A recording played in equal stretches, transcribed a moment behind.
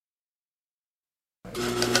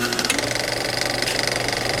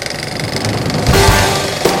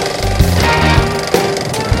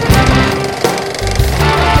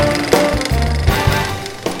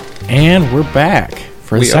And we're back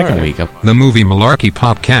for the second week of the Movie Malarkey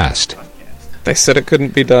Podcast. They said it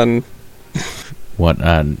couldn't be done. What,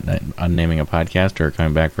 naming a podcast or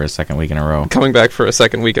coming back for a second week in a row? Coming back for a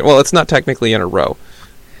second week. Well, it's not technically in a row,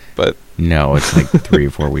 but... No, it's like 3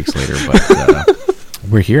 or 4 weeks later, but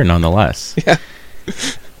we're here nonetheless. Yeah.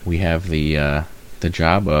 We have the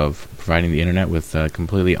job of providing the internet with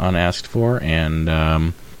completely unasked for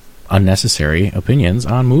and unnecessary opinions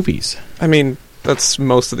on movies. I mean, that's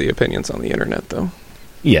most of the opinions on the internet, though.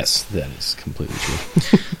 Yes, that is completely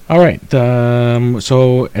true. All right.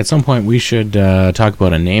 So at some point we should talk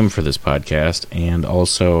about a name for this podcast and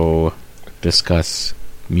also discuss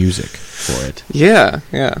music for it. Yeah.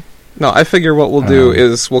 No, I figure what we'll do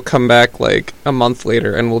is we'll come back like a month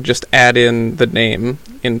later and we'll just add in the name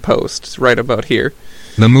in post right about here.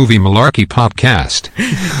 The Movie Malarkey Podcast.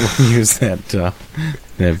 We'll use that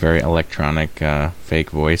very electronic fake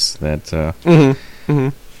voice that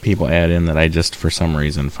people add in that I just, for some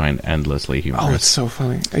reason, find endlessly humorous. Oh, it's so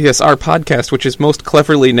funny. Yes, our podcast, which is most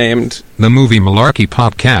cleverly named... The Movie Malarkey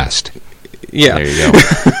Podcast. Yeah. There you go.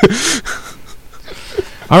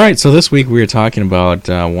 All right, so this week we are talking about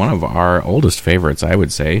one of our oldest favorites, I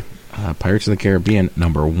would say, Pirates of the Caribbean,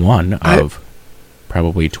 number 1 of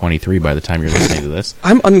probably 23 by the time you're listening to this.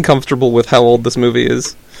 I'm uncomfortable with how old this movie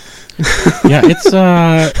is. Yeah,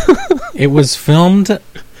 it was filmed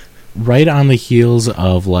right on the heels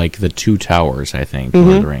of like the Two Towers, I think,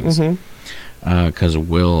 Lord of the Rings. Because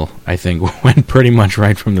Will, I think, went pretty much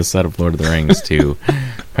right from the set of Lord of the Rings to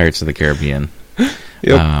Pirates of the Caribbean.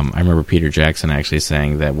 Yep. I remember Peter Jackson actually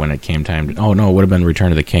saying that when it came time to... Oh, no, it would have been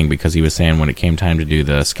Return of the King, because he was saying when it came time to do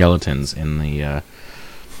the skeletons in the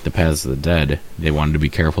Paths of the Dead, they wanted to be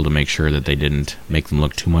careful to make sure that they didn't make them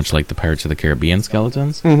look too much like the Pirates of the Caribbean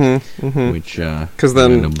skeletons. Which, because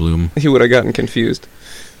then he would have gotten confused.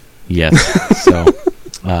 Yes. So,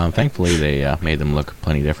 thankfully, they made them look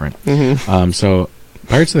plenty different. So,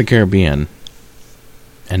 Pirates of the Caribbean...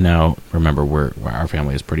 And now, remember, our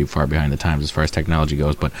family is pretty far behind the times as far as technology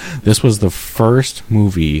goes, but this was the first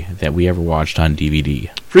movie that we ever watched on DVD.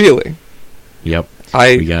 Really? Yep.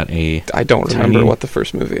 I don't remember what the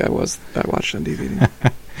first movie I watched on DVD.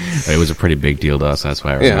 It was a pretty big deal to us, that's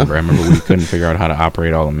why I remember. I remember we couldn't figure out how to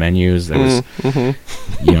operate all the menus. There was,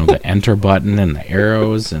 the enter button and the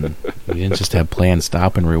arrows, and we didn't just have play and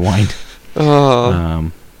stop and rewind.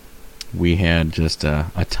 We had just a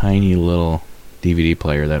tiny little DVD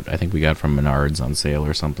player that I think we got from Menards on sale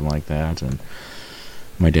or something like that, and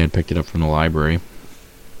my dad picked it up from the library.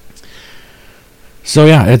 So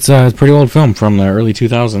yeah, it's a pretty old film from the early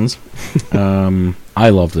 2000s. I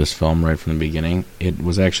love this film right from the beginning. It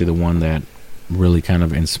was actually the one that really kind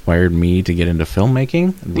of inspired me to get into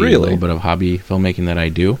filmmaking, the little bit of hobby filmmaking that I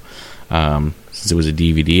do. Since it was a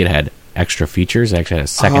DVD, it had extra features. It actually had a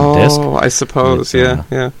second disc. Oh, I suppose,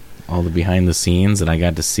 yeah. All the behind the scenes, and I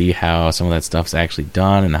got to see how some of that stuff's actually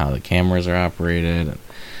done and how the cameras are operated and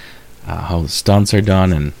how the stunts are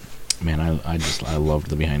done, and man, I loved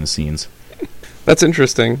the behind the scenes. That's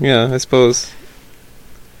interesting. Yeah, I suppose.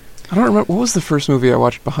 I don't remember what was the first movie I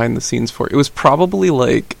watched behind the scenes for. It was probably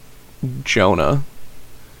like Jonah,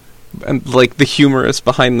 and like the humorous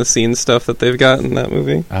behind the scenes stuff that they've got in that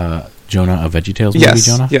movie. Jonah, a VeggieTales movie.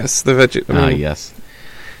 Jonah. Yes, the yes.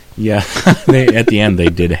 Yeah, at the end they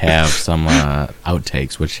did have some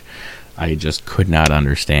outtakes, which I just could not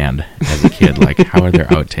understand as a kid. Like, how are there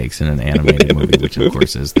outtakes in an animated movie? Which, of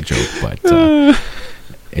course, is the joke, but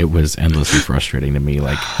it was endlessly frustrating to me.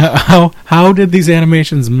 Like, how did these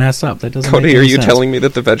animations mess up? That doesn't Cody, make any sense. Are you telling me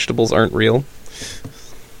that the vegetables aren't real?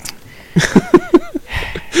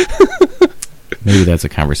 Maybe that's a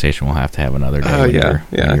conversation we'll have to have another day when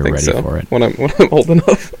you're ready for it. When I'm old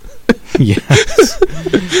enough. Yes.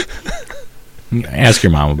 Ask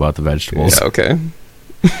your mom about the vegetables. Yeah, okay.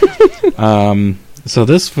 So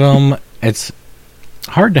this film, it's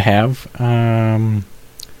hard to have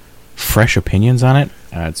fresh opinions on it.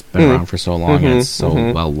 It's been around for so long and it's so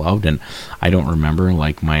well loved, and I don't remember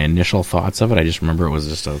like my initial thoughts of it. I just remember it was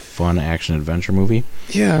just a fun action adventure movie.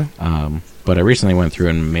 Yeah. But I recently went through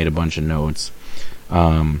and made a bunch of notes.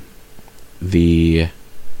 Port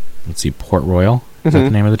Royal. Is that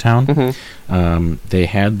the name of the town? They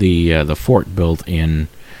had the fort built in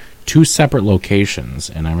 2 separate locations,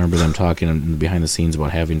 and I remember them talking behind the scenes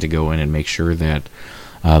about having to go in and make sure that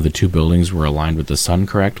the 2 buildings were aligned with the sun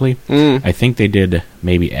correctly. I think they did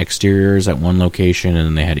maybe exteriors at one location, and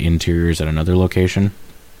then they had interiors at another location.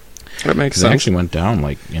 That makes sense. They actually went down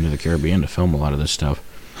like into the Caribbean to film a lot of this stuff.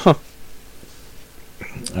 Huh.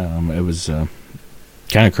 It was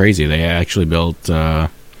kind of crazy. They actually built...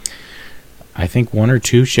 I think 1 or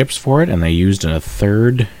 2 ships for it, and they used a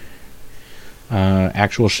third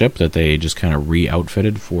actual ship that they just kind of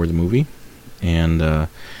re-outfitted for the movie. And I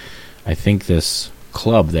think this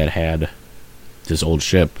club that had this old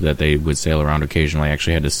ship that they would sail around occasionally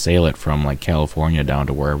actually had to sail it from like California down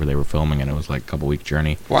to wherever they were filming, and it was like a couple-week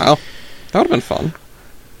journey. Wow. That would have been fun.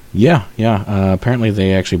 Yeah. Apparently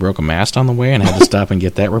they actually broke a mast on the way and had to stop and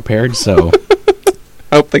get that repaired, so...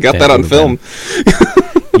 I hope they got that on film.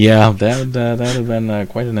 Yeah, that would have been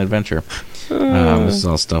quite an adventure. This is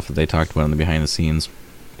all stuff that they talked about in the behind the scenes.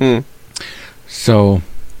 So,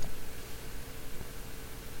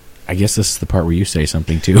 I guess this is the part where you say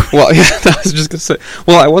something too. Well, yeah, I was just going to say.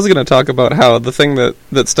 Well, I was going to talk about how the thing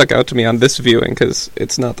that stuck out to me on this viewing, because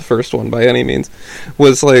it's not the first one by any means,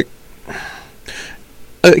 was like,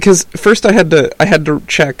 because first I had to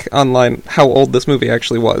check online how old this movie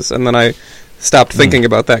actually was, and then I stopped thinking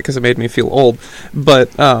about that because it made me feel old.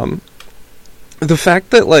 But the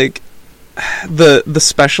fact that like the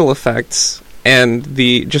special effects and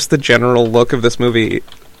the general look of this movie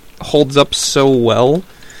holds up so well,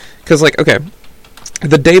 because like, okay,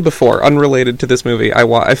 the day before, unrelated to this movie,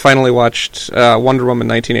 I finally watched Wonder Woman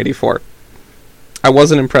 1984. I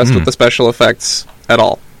wasn't impressed with the special effects at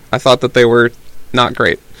all. I thought that they were not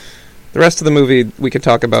great. The rest of the movie we could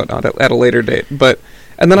talk about at a later date, but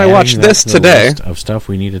and then I watched this today. List of stuff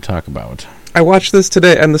we need to talk about. I watched this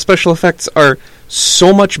today, and the special effects are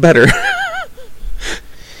so much better.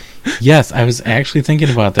 Yes, I was actually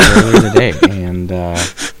thinking about that earlier today, and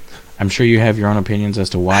I'm sure you have your own opinions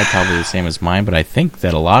as to why, probably the same as mine, but I think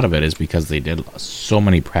that a lot of it is because they did so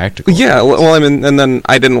many practical Yeah, effects. well, I mean, and then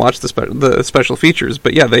I didn't watch the special features,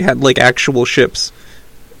 but yeah, they had like actual ships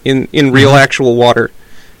in real actual water.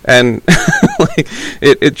 And like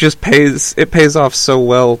it just pays off so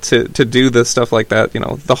well to do this stuff like that, you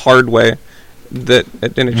know, the hard way, and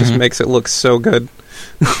it just makes it look so good.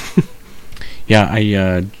 Yeah,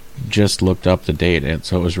 I just looked up the date,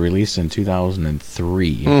 so it was released in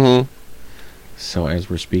 2003. So as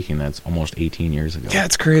we're speaking, that's almost 18 years ago. Yeah,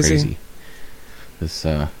 it's crazy. This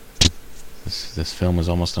film is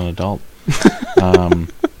almost an adult.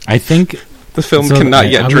 I think the film cannot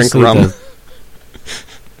yet drink rum.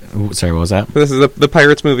 Sorry, what was that? This is the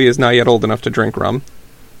Pirates movie is not yet old enough to drink rum.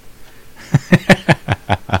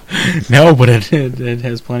 No, but it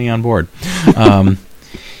has plenty on board.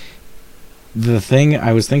 The thing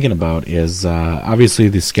I was thinking about is obviously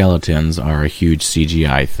the skeletons are a huge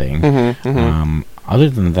CGI thing. Other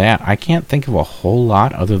than that, I can't think of a whole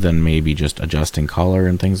lot other than maybe just adjusting color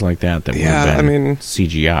and things like that would have been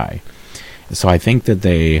CGI. So I think that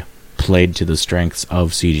they played to the strengths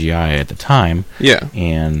of CGI at the time,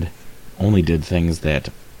 and only did things that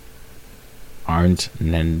aren't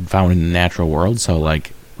found in the natural world. So,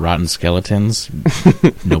 like rotten skeletons,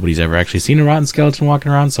 nobody's ever actually seen a rotten skeleton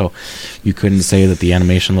walking around, so you couldn't say that the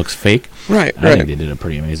animation looks fake. Right. I think they did a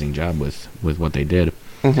pretty amazing job with what they did.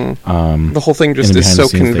 The whole thing just is so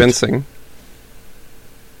convincing.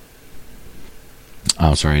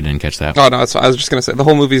 Oh, sorry, I didn't catch that. Oh no, I was just gonna say the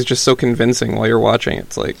whole movie is just so convincing while you're watching.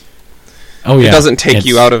 It's like, it doesn't take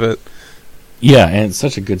you out of it. Yeah, and it's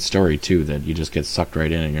such a good story too that you just get sucked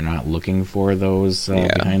right in, and you're not looking for those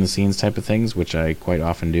behind the scenes type of things, which I quite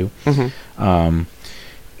often do. In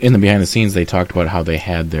the behind the scenes, they talked about how they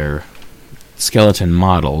had their skeleton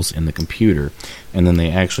models in the computer, and then they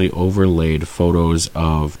actually overlaid photos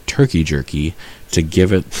of turkey jerky to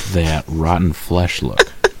give it that rotten flesh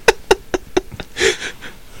look.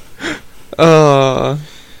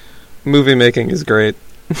 Movie making is great.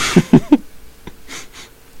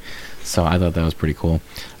 So I thought that was pretty cool.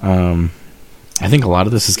 I think a lot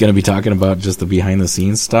of this is going to be talking about just the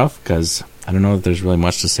behind-the-scenes stuff, because I don't know if there's really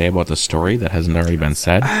much to say about the story that hasn't already been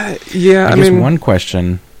said. I guess one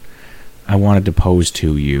question I wanted to pose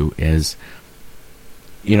to you is,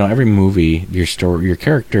 you know, every movie, your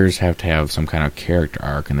characters have to have some kind of character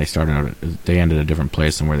arc, and they end at a different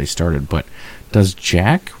place than where they started. But does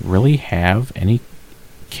Jack really have any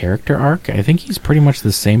character arc? I think he's pretty much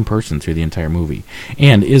the same person through the entire movie.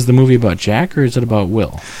 And is the movie about Jack, or is it about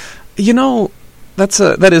Will? You know,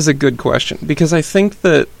 that is a good question, because I think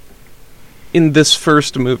that in this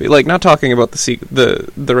first movie, like, not talking about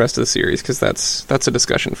the rest of the series, because that's a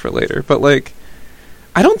discussion for later, but like,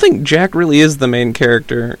 I don't think Jack really is the main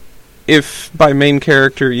character. If by main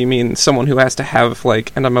character you mean someone who has to have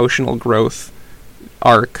like an emotional growth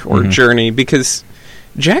arc or journey, because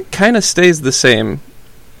Jack kind of stays the same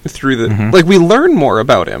through the like, we learn more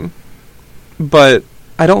about him, but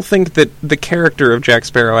I don't think that the character of Jack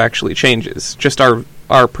Sparrow actually changes. Just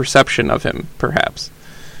our perception of him, perhaps.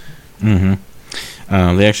 They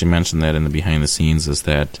actually mentioned that in the behind the scenes, is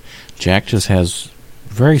that Jack just has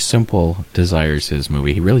very simple desires his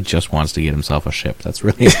movie. He really just wants to get himself a ship. That's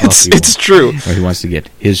really all It's true. Or he wants to get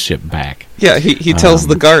his ship back. Yeah, he tells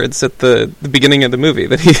the guards at the beginning of the movie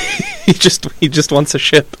that he just wants a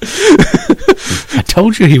ship. I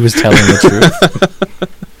told you he was telling the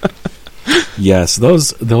truth. Yes,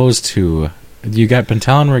 those two. You got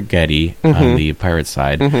Pentel and Rigetti on the pirate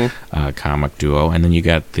side, comic duo, and then you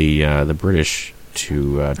got the British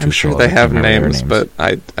two. I'm sure they have names, but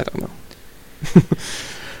I don't know.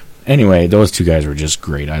 Anyway, those two guys were just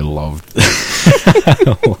great. I loved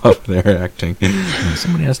their acting.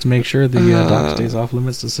 Somebody has to make sure the dock stays off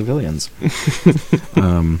limits to civilians.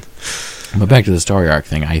 But back to the story arc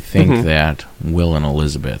thing, I think that Will and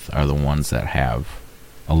Elizabeth are the ones that have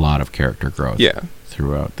a lot of character growth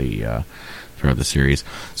throughout the series.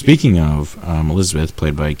 Speaking of Elizabeth,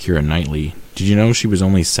 played by Keira Knightley, did you know she was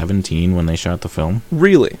only 17 when they shot the film?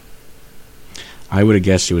 Really? I would have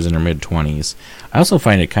guessed she was in her mid-20s. I also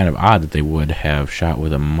find it kind of odd that they would have shot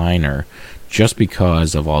with a minor just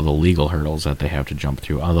because of all the legal hurdles that they have to jump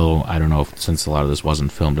through. Although, I don't know if, since a lot of this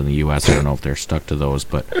wasn't filmed in the U.S., I don't know if they're stuck to those,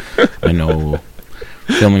 but I know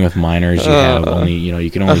filming with minors, you have only,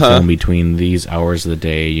 you can only film between these hours of the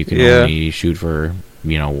day. You can only shoot for,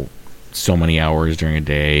 so many hours during a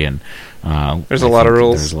day, and there's a lot of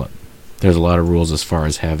rules. There's a lot of rules as far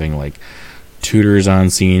as having, like, tutors on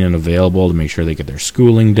scene and available to make sure they get their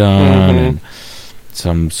schooling done, and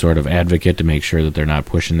some sort of advocate to make sure that they're not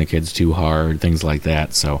pushing the kids too hard, things like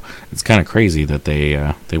that. So it's kind of crazy that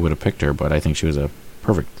they would have picked her, but I think she was a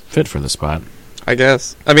perfect fit for the spot. I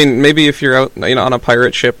guess. I mean, maybe if you're out, on a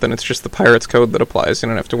pirate ship, then it's just the pirate's code that applies. You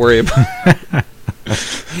don't have to worry about.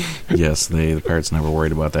 Yes, the pirates never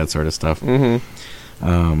worried about that sort of stuff. Did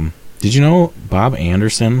you know Bob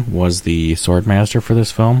Anderson was the sword master for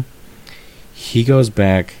this film? He goes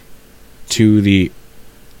back to the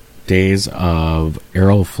days of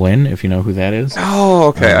Errol Flynn, if you know who that is. Oh,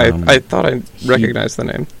 okay. I thought I recognized the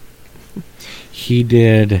name. He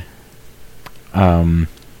did Robin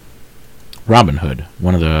Hood,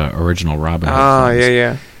 one of the original Robin Hood films.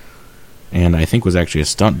 Yeah. And I think was actually a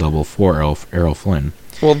stunt double for Errol Flynn.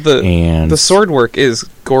 Well, the sword work is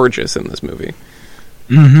gorgeous in this movie.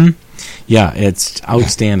 Yeah, it's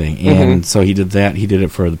outstanding. And so he did that. He did it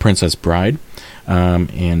for The Princess Bride,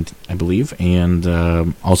 and I believe, and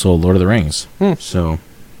also Lord of the Rings. So,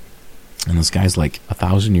 and this guy's like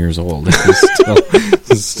 1,000 years old.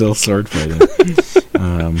 He's still sword fighting.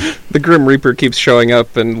 The Grim Reaper keeps showing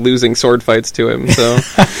up and losing sword fights to him. So,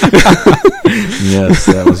 yes,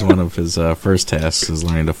 that was one of his first tasks: is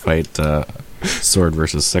learning to fight sword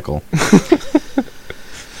versus sickle.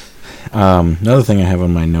 Another thing I have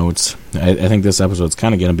on my notes, I think this episode's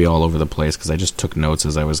kind of going to be all over the place because I just took notes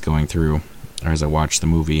as I was going through, or as I watched the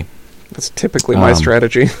movie. That's typically my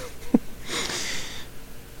strategy.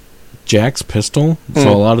 Jack's pistol,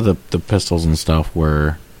 so a lot of the pistols and stuff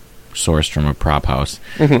were sourced from a prop house,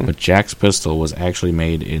 but Jack's pistol was actually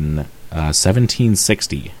made in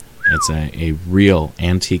 1760. It's a real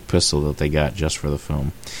antique pistol that they got just for the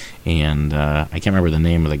film. And I can't remember the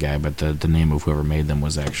name of the guy, but the name of whoever made them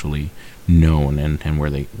was actually known and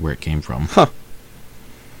where it came from. Huh.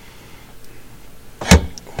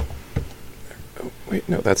 Oh, wait,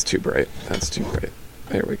 no, that's too bright.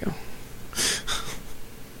 There we go.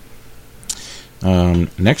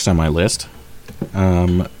 Next on my list,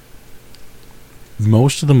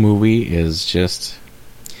 most of the movie is just,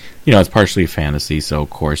 it's partially fantasy, so of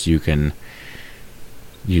course you can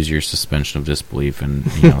use your suspension of disbelief, and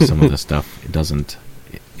some of the stuff it doesn't.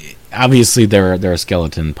 Obviously, there are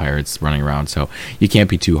skeleton pirates running around, so you can't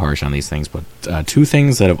be too harsh on these things. But two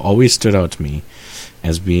things that have always stood out to me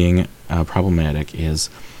as being problematic is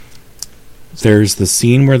there's the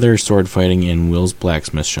scene where they're sword fighting in Will's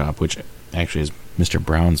blacksmith shop, which actually is Mr.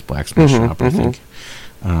 Brown's blacksmith shop, I think,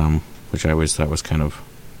 which I always thought was kind of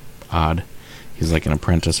odd. He's like an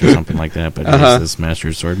apprentice or something like that, but he's this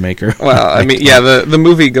master sword maker. Well, I mean, yeah, the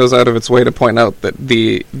movie goes out of its way to point out that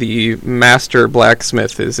the master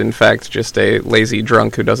blacksmith is in fact just a lazy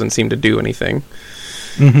drunk who doesn't seem to do anything.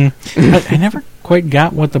 I never quite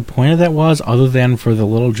got what the point of that was, other than for the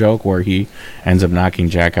little joke where he ends up knocking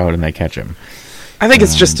Jack out and they catch him. I think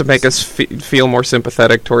it's just to make us feel more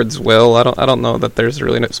sympathetic towards Will. I don't know that there's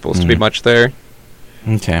really not supposed to be much there.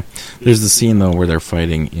 Okay. There's the scene, though, where they're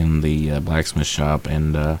fighting in the blacksmith shop,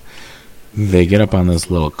 and they get up on this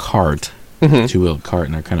little cart, two-wheeled cart,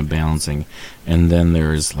 and they're kind of balancing. And then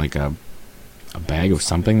there's like a bag of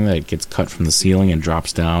something that gets cut from the ceiling and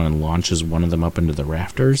drops down and launches one of them up into the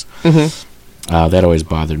rafters. That always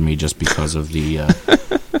bothered me just because of the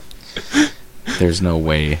There's no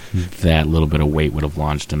way that little bit of weight would have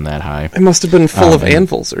launched him that high. It must have been full of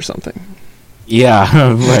anvils or something.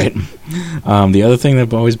 Yeah, right. The other thing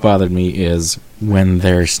that always bothered me is when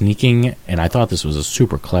they're sneaking, and I thought this was a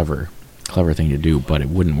super clever thing to do, but it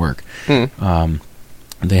wouldn't work.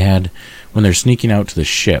 They had, when they're sneaking out to the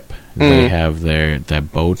ship, they have that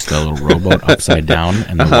boat, the little rowboat, upside down,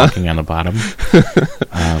 and they're walking on the bottom.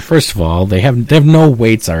 First of all, they have no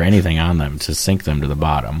weights or anything on them to sink them to the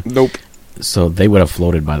bottom. Nope. So they would have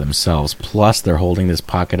floated by themselves. Plus, they're holding this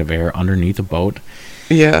pocket of air underneath a boat.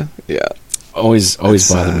 Yeah. Always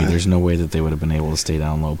bothered me. There's no way that they would have been able to stay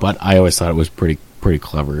down low. But I always thought it was pretty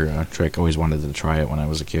clever trick. Always wanted to try it when I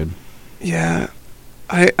was a kid. Yeah.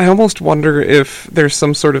 I almost wonder if there's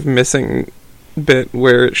some sort of missing bit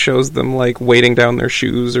where it shows them like weighting down their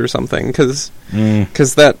shoes or something, because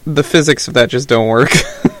the physics of that just don't work.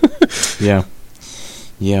 Yeah.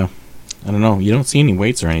 I don't know. You don't see any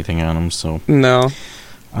weights or anything on them, so no.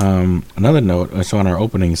 Another note. So on our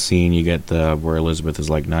opening scene, you get where Elizabeth is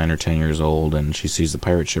like 9 or 10 years old, and she sees the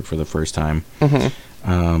pirate ship for the first time.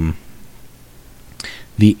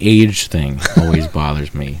 The age thing always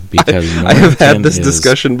bothers me because I have had this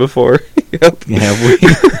discussion before. Yep. Have we?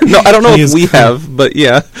 No, I don't know if we have, but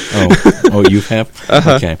yeah. Oh, you have?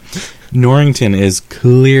 Okay. Norrington is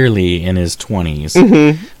clearly in his 20s.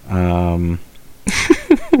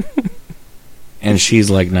 And she's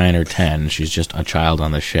like 9 or 10. She's just a child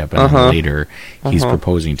on the ship. And then later, he's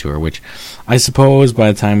proposing to her, which I suppose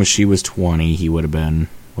by the time she was 20, he would have been,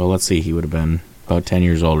 well, let's see, he would have been about 10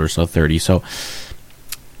 years old or so, 30. So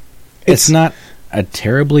it's not a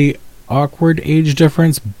terribly awkward age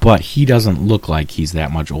difference, but he doesn't look like he's that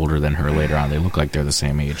much older than her later on. They look like they're the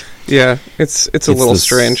same age. Yeah, it's a little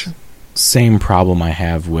strange. Same problem I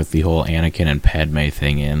have with the whole Anakin and Padme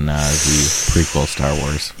thing in the prequel Star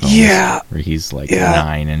Wars films, where he's like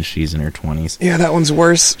 9 and she's in her 20s. Yeah, that one's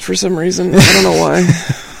worse for some reason. I don't know why.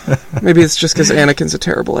 Maybe it's just because Anakin's a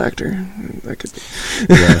terrible actor. That could be.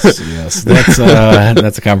 Yes.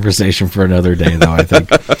 That's a conversation for another day, though, I think.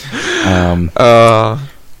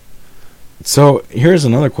 So here's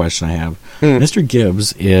another question I have. Mr.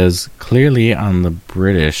 Gibbs is clearly on the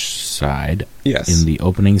British side. Yes. In the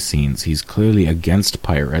opening scenes, he's clearly against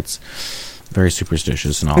pirates, very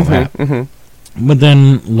superstitious and all that. But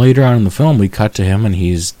then later on in the film, we cut to him and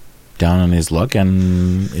he's down on his luck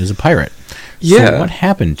and is a pirate. Yeah. So what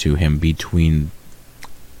happened to him between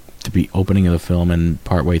the opening of the film and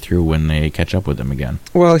partway through when they catch up with him again?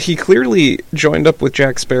 Well, he clearly joined up with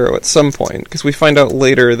Jack Sparrow at some point, because we find out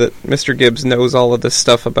later that Mr. Gibbs knows all of this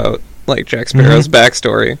stuff about like Jack Sparrow's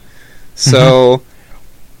backstory. So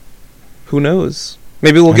who knows?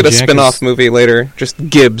 Maybe we'll get a spin-off movie later, just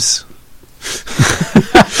Gibbs.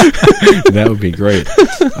 That would be great.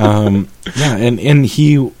 Yeah, and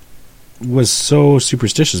he was so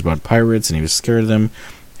superstitious about pirates, and he was scared of them.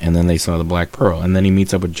 And then they saw the Black Pearl. And then he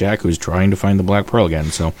meets up with Jack, who's trying to find the Black Pearl again.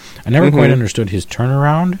 So I never quite understood his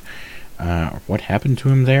turnaround. What happened to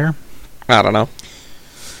him there? I don't know.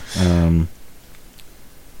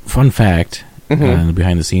 Fun fact,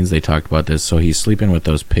 behind the scenes they talked about this. So he's sleeping with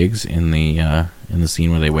those pigs in the scene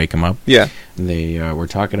where they wake him up. Yeah. They were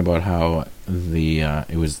talking about how they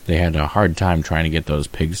had a hard time trying to get those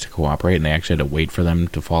pigs to cooperate, and they actually had to wait for them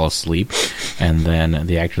to fall asleep, and then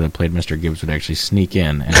the actor that played Mr. Gibbs would actually sneak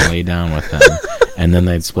in and lay down with them, and then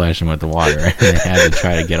they'd splash him with the water, and they had to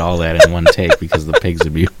try to get all that in one take because the pigs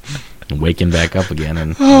would be waking back up again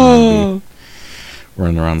and be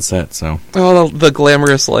running around set. So the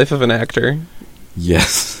glamorous life of an actor.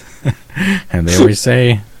 Yes. And they always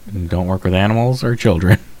say, don't work with animals or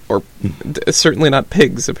children. Or certainly not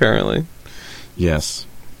pigs, apparently. Yes.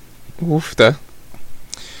 Oofta.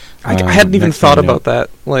 I hadn't even thought about that.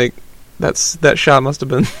 Like, that shot must have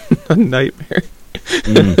been a nightmare.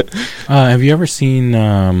 Have you ever seen...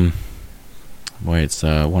 it's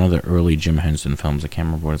one of the early Jim Henson films. I can't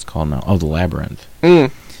remember what it's called now. Oh, The Labyrinth.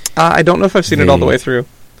 I don't know if I've seen it all the way through.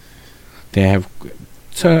 They have...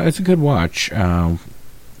 it's a good watch.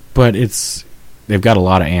 But they've got a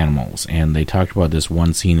lot of animals, and they talked about this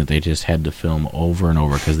one scene that they just had to film over and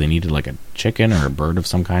over because they needed like a chicken or a bird of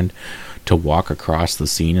some kind to walk across the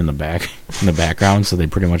scene in the background. So they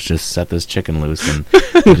pretty much just set this chicken loose and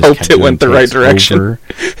just hoped it went the right direction over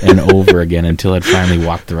and over again until it finally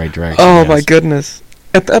walked the right direction. Oh my goodness!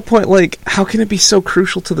 At that point, like, how can it be so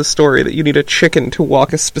crucial to the story that you need a chicken to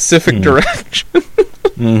walk a specific direction?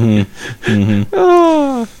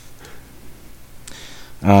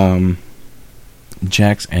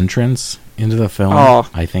 Jack's entrance into the film,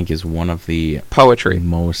 I think, is one of the poetry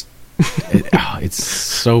most. It's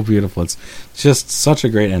so beautiful. It's just such a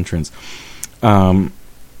great entrance.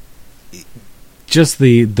 just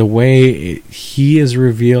the way he is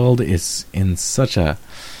revealed is in such a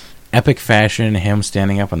epic fashion. Him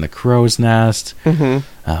standing up on the crow's nest,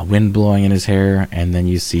 wind blowing in his hair, and then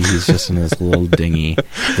you see he's just in this little dinghy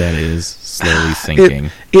that is slowly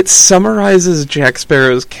sinking. It summarizes Jack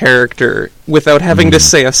Sparrow's character without having to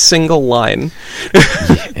say a single line.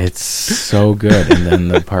 It's so good. And then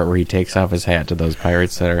the part where he takes off his hat to those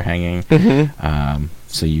pirates that are hanging,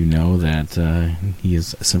 so you know that he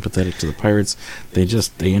is sympathetic to the pirates. They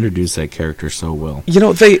introduce that character so well. You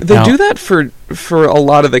know, they do that for a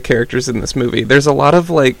lot of the characters in this movie. There's a lot of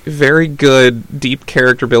like very good deep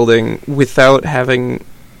character building without having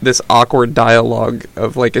this awkward dialogue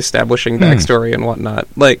of like establishing backstory and whatnot.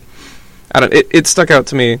 Like, I don't. It stuck out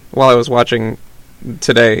to me while I was watching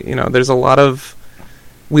today. You know, there's a lot of.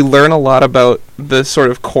 We learn a lot about the sort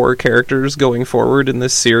of core characters going forward in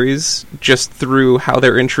this series just through how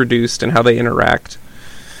they're introduced and how they interact.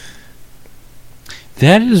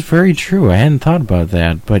 That is very true. I hadn't thought about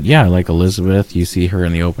that. But yeah, like Elizabeth, you see her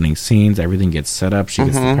in the opening scenes. Everything gets set up. She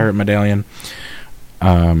gets the pirate medallion.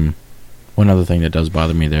 One other thing that does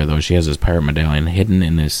bother me there, though, she has this pirate medallion hidden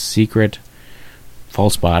in this secret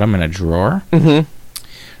false bottom in a drawer.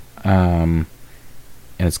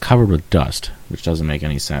 And it's covered with dust, which doesn't make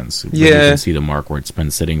any sense. Yeah. You can see the mark where it's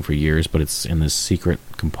been sitting for years, but it's in this secret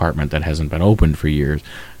compartment that hasn't been opened for years.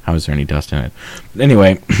 How is there any dust in it?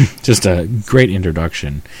 Anyway, just a great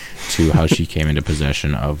introduction to how she came into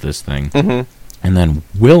possession of this thing. And then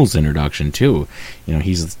Will's introduction, too. You know,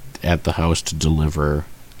 he's at the house to deliver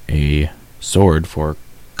a sword for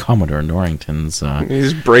Commodore Norrington's...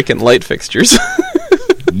 He's breaking light fixtures.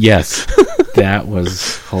 Yes. That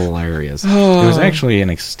was hilarious. There was actually an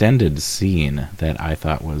extended scene that I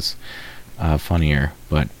thought was funnier,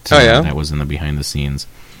 but that was in the behind the scenes.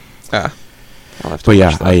 I'll have to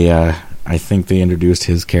watch that. I think they introduced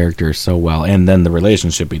his character so well, and then the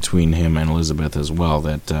relationship between him and Elizabeth as well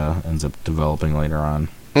that ends up developing later on.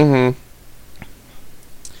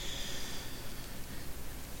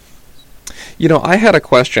 You know, I had a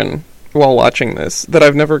question while watching this that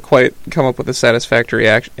I've never quite come up with a satisfactory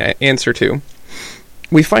answer to.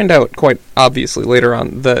 We find out quite obviously later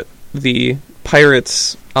on that the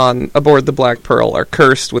pirates aboard the Black Pearl are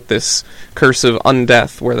cursed with this curse of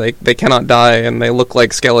undeath, where they cannot die and they look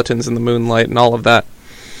like skeletons in the moonlight and all of that.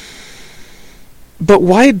 But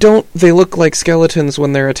why don't they look like skeletons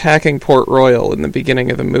when they're attacking Port Royal in the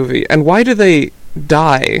beginning of the movie? And why do they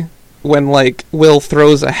die when, like, Will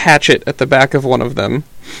throws a hatchet at the back of one of them?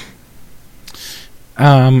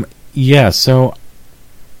 So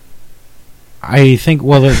I think,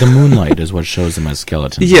 the moonlight is what shows them as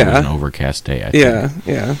skeletons. Yeah. It was an overcast day, I think.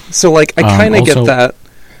 Yeah. So, like, I kind of get that.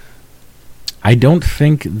 I don't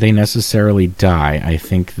think they necessarily die. I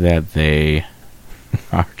think that they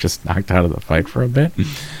are just knocked out of the fight for a bit.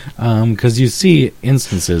 Because you see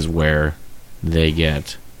instances where they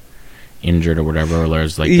get injured or whatever, or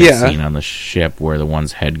there's, like, that scene on the ship where the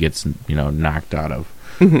one's head gets, knocked out of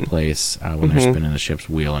place when they're spinning the ship's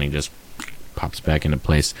wheel, and he just pops back into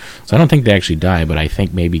place. So I don't think they actually die, but I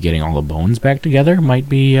think maybe getting all the bones back together might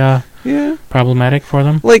be problematic for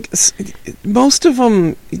them. Like, most of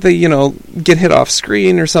them, they get hit off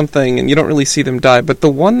screen or something, and you don't really see them die. But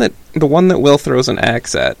the one that Will throws an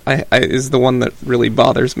axe at is the one that really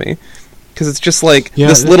bothers me, because it's just like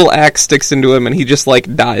this little axe sticks into him, and he just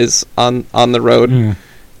like dies on the road.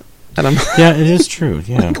 And I'm it is true.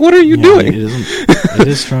 Yeah, like, what are you doing? It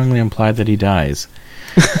is strongly implied that he dies.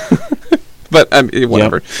 But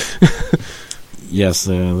whatever. Yep. Yes,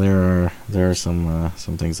 there are some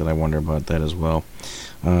things that I wonder about that as well.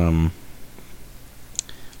 I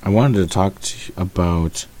wanted to talk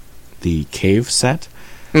about the cave set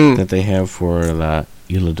that they have for La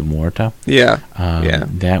Isla de Muerta.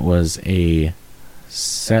 That was a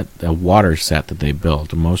water set that they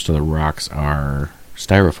built. Most of the rocks are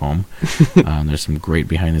styrofoam. There's some great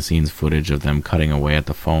behind-the-scenes footage of them cutting away at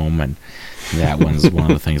the foam, and that one's one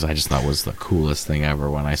of the things I just thought was the coolest thing ever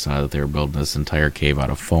when I saw that they were building this entire cave out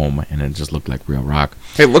of foam, and it just looked like real rock.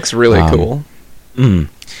 It looks really cool.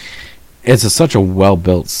 It's such a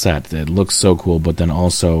well-built set. It looks so cool, but then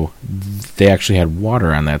also they actually had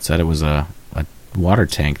water on that set. It was a water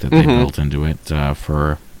tank that they built into it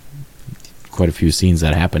for quite a few scenes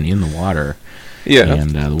that happen in the water. Yeah. And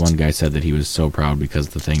the one guy said that he was so proud because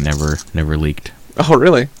the thing never leaked. Oh,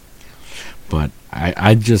 really? But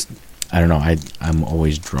I don't know. I'm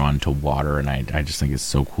always drawn to water, and I just think it's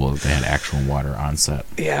so cool that they had actual water on set.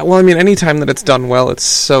 Yeah, well, I mean, anytime that it's done well, it's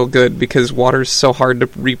so good, because water's so hard to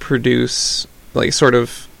reproduce, like, sort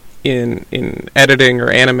of in editing or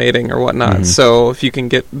animating or whatnot. So if you can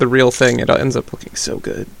get the real thing, it ends up looking so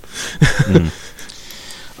good.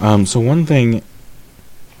 So one thing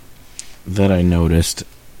that I noticed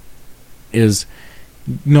is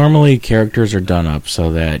normally characters are done up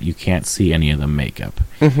so that you can't see any of the makeup.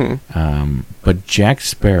 But Jack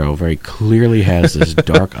Sparrow very clearly has this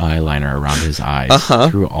dark eyeliner around his eyes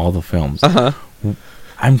through all the films.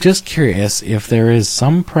 I'm just curious if there is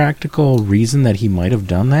some practical reason that he might have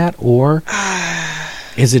done that, or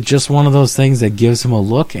is it just one of those things that gives him a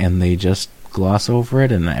look and they just gloss over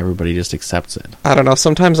it and everybody just accepts it? I don't know.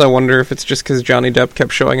 Sometimes I wonder if it's just because Johnny Depp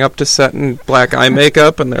kept showing up to set in black eye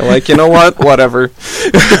makeup and they're like, you know what? Whatever.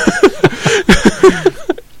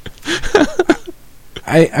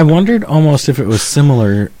 I wondered almost if it was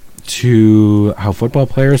similar to how football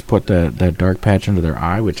players put that dark patch under their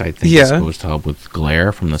eye, which I think is supposed to help with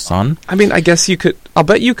glare from the sun. I mean, I guess you could... I'll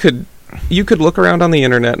bet you could look around on the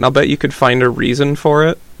internet and I'll bet you could find a reason for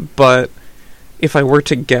it, but if I were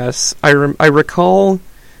to guess, I recall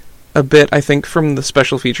a bit, I think, from the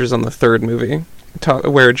special features on the third movie,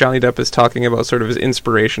 where Johnny Depp is talking about sort of his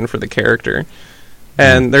inspiration for the character.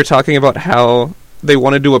 And they're talking about how they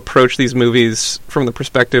wanted to approach these movies from the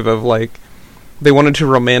perspective of, like, they wanted to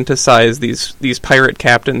romanticize these pirate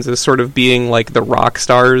captains as sort of being like the rock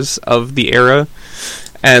stars of the era.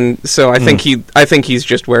 And so I think he's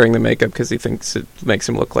just wearing the makeup because he thinks it makes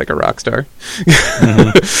him look like a rock star.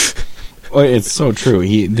 Well, it's so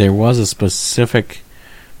true. There was a specific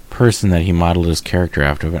person that he modeled his character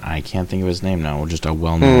after, but I can't think of his name now. Just a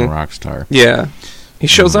well-known rock star. Yeah, he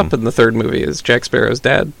shows up in the third movie as Jack Sparrow's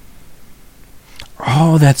dad.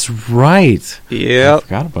 Oh, that's right. Yeah, I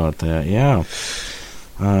forgot about that. Yeah.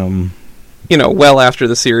 You know, well after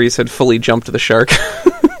the series had fully jumped the shark.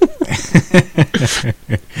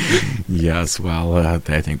 Yes, well, I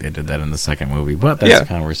think they did that in the second movie, but that's a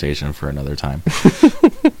conversation for another time.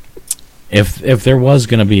 If there was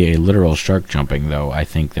going to be a literal shark jumping, though, I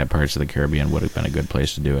think that Pirates of the Caribbean would have been a good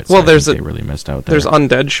place to do it. So well, they really missed out there. There's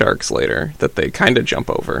undead sharks later that they kind of jump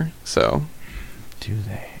over. So, do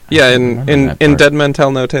they? Yeah, in Dead Men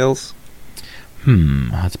Tell No Tales.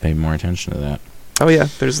 I'll have to pay more attention to that. Oh yeah,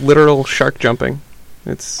 there's literal shark jumping.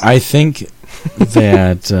 I think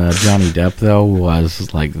that Johnny Depp, though,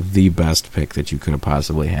 was like the best pick that you could have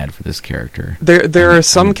possibly had for this character. There are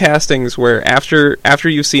some castings where after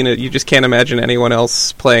you've seen it, you just can't imagine anyone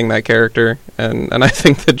else playing that character, and I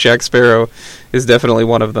think that Jack Sparrow is definitely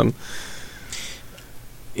one of them.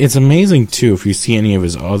 It's amazing, too, if you see any of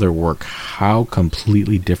his other work, how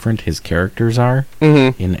completely different his characters are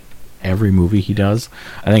in every movie he does.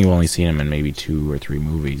 I think I've only seen him in maybe 2 or 3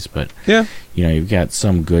 movies, but you know, you've got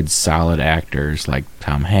some good, solid actors like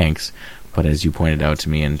Tom Hanks, but as you pointed out to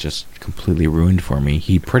me and just completely ruined for me,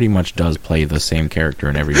 he pretty much does play the same character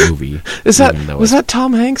in every movie. Was that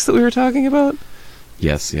Tom Hanks that we were talking about?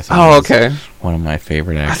 Yes. Oh, okay. One of my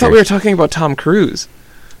favorite actors. I thought we were talking about Tom Cruise.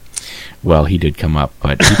 Well, he did come up,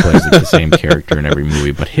 but he plays the same character in every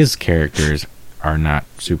movie, but his characters are not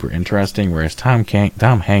super interesting, whereas Tom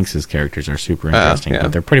Hanks' characters are super interesting,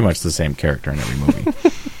 but they're pretty much the same character in every movie.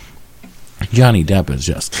 Johnny Depp is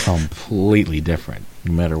just completely different,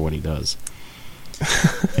 no matter what he does. I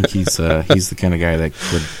think he's the kind of guy that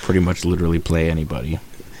could pretty much literally play anybody.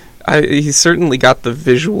 He's certainly got the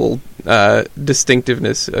visual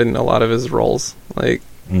distinctiveness in a lot of his roles. Like,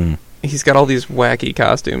 he's got all these wacky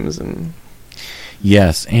costumes and...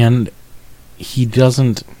 Yes, and he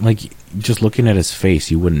doesn't, like, just looking at his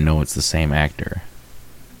face, you wouldn't know it's the same actor.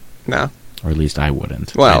 No. Or at least I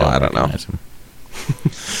wouldn't. Well, I don't know. Him.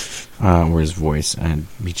 Or his voice, and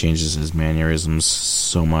he changes his mannerisms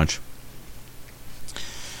so much.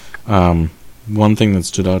 One thing that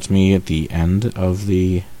stood out to me at the end of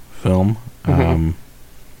the film,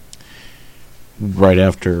 right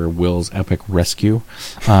after Will's epic rescue,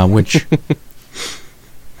 which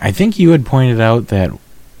I think you had pointed out that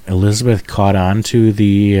Elizabeth caught on to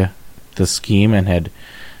the scheme and had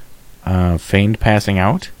feigned passing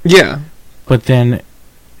out. Yeah. But then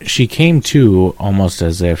she came to almost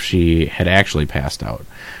as if she had actually passed out.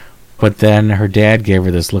 But then her dad gave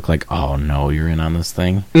her this look like, oh no, you're in on this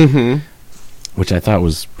thing. Which I thought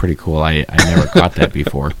was pretty cool. I never caught that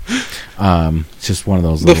before. It's just one of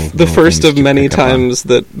those the first of many times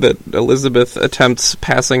that Elizabeth attempts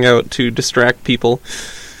passing out to distract people.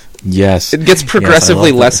 Yes. It gets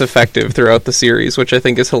progressively less effective throughout the series, which I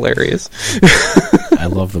think is hilarious. I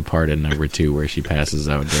love the part in number 2 where she passes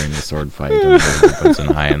out during the sword fight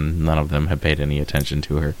and none of them have paid any attention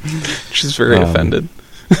to her. She's very offended.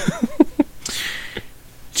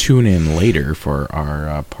 Tune in later for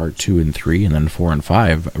our part 2 and 3 and then 4 and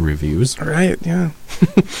 5 reviews. Right, yeah.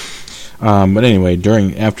 But anyway,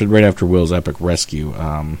 right after Will's epic rescue,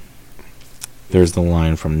 there's the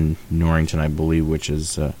line from Norrington, I believe, which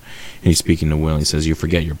is, and he's speaking to Will. He says, "You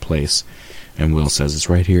forget your place," and Will says, "It's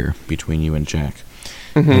right here between you and Jack."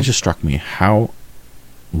 And it just struck me how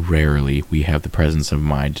rarely we have the presence of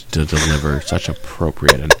mind to deliver such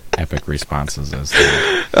appropriate and epic responses as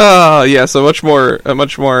that. Yeah, so a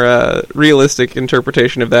much more realistic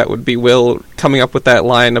interpretation of that would be Will coming up with that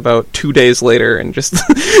line about 2 days later and just...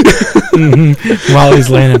 While he's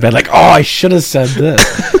laying in bed, like, oh, I should have said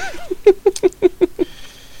this.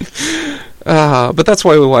 But that's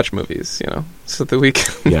why we watch movies, so that we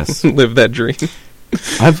can live that dream.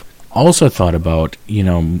 I've also thought about,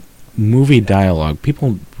 movie dialogue.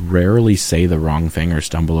 People rarely say the wrong thing or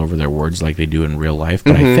stumble over their words like they do in real life,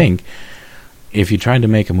 but I think if you tried to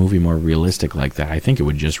make a movie more realistic like that, I think it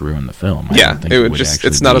would just ruin the film. Yeah, it would just,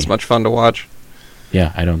 it's not as much fun to watch.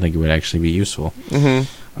 Yeah, I don't think it would actually be useful.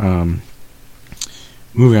 Moving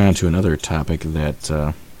on to another topic that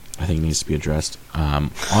I think needs to be addressed.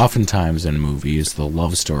 Oftentimes in movies, the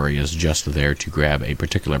love story is just there to grab a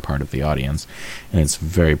particular part of the audience, and it's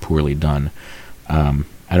very poorly done.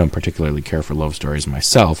 I don't particularly care for love stories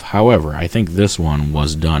myself. However, I think this one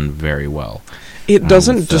was done very well. It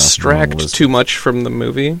doesn't distract too much from the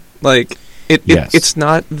movie. Like, it's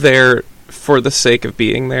not there for the sake of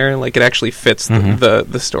being there. Like, it actually fits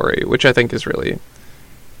the story, which I think is really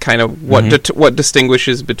kind of what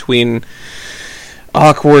distinguishes between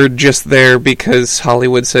awkward just there because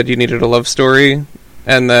Hollywood said you needed a love story,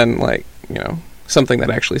 and then, like, something that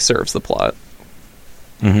actually serves the plot.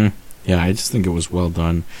 Yeah, I just think it was well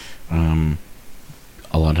done.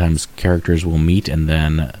 A lot of times characters will meet and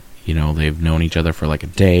then, they've known each other for like a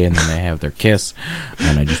day and then they have their kiss.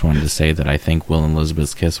 And I just wanted to say that I think Will and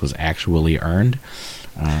Elizabeth's kiss was actually earned.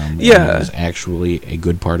 It was actually a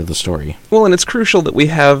good part of the story. Well, and it's crucial that we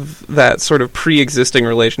have that sort of pre-existing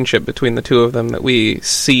relationship between the two of them that we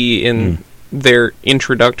see in their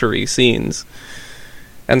introductory scenes.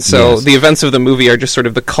 And so the events of the movie are just sort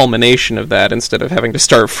of the culmination of that instead of having to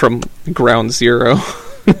start from ground zero.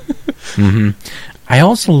 I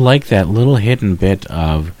also like that little hidden bit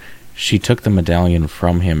of she took the medallion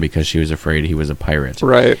from him because she was afraid he was a pirate.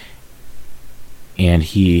 Right. And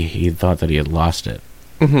he thought that he had lost it.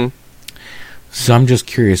 So I'm just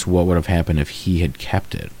curious what would have happened if he had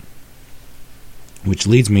kept it. Which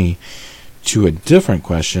leads me to a different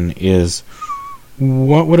question, is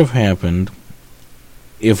what would have happened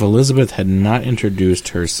if Elizabeth had not introduced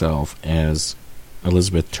herself as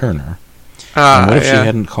Elizabeth Turner? And what if she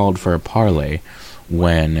hadn't called for a parley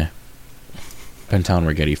when Pentel and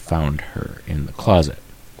Ragetti found her in the closet?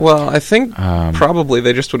 Well, I think probably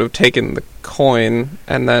they just would have taken the coin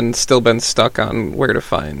and then still been stuck on where to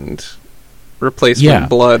find replacement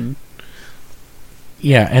blood.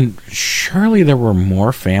 Yeah, and surely there were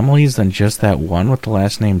more families than just that one with the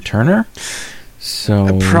last name Turner?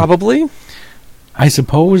 So probably. I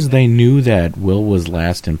suppose they knew that Will was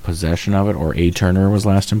last in possession of it, or A. Turner was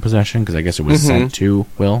last in possession, because I guess it was sent to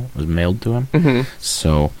Will, it was mailed to him.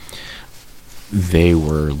 So they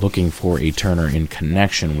were looking for A. Turner in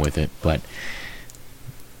connection with it, but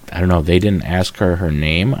I don't know, they didn't ask her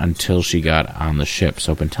name until she got on the ship,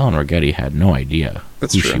 so Pentel and Ragetti had no idea who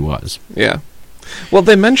she was. Yeah. Well,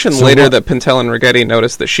 they mentioned later that Pentel and Ragetti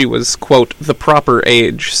noticed that she was, quote, the proper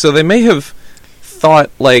age, so they may have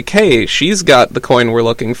thought, like, hey, she's got the coin we're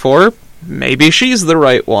looking for. Maybe she's the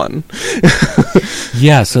right one.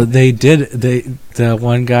 Yeah, so they did. The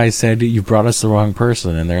one guy said, you brought us the wrong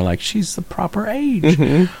person, and they're like, she's the proper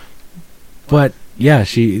age. But, yeah,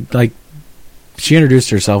 she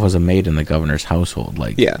introduced herself as a maid in the governor's household.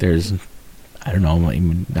 Like, there's, I don't know,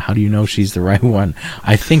 how do you know she's the right one?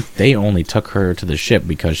 I think they only took her to the ship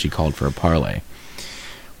because she called for a parley,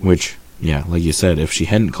 which... Yeah, like you said, if she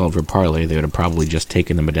hadn't called for parley, they would have probably just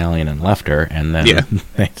taken the medallion and left her, and then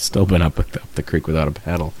they'd still been up the creek without a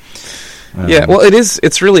paddle. Well,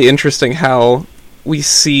 it's really interesting how we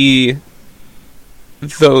see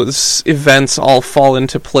those events all fall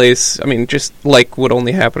into place. I mean, just like would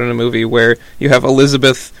only happen in a movie where you have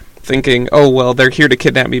Elizabeth thinking, oh, well, they're here to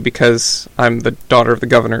kidnap me because I'm the daughter of the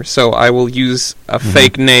governor, so I will use a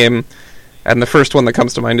fake name. And the first one that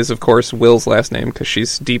comes to mind is, of course, Will's last name, because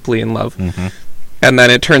she's deeply in love. And then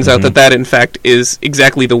it turns out that, in fact, is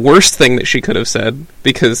exactly the worst thing that she could have said,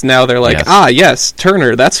 because now they're like, yes,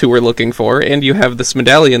 Turner, that's who we're looking for, and you have this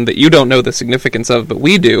medallion that you don't know the significance of, but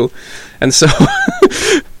we do. And so...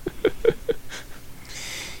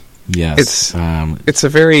 Yes. It's a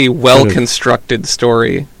very well-constructed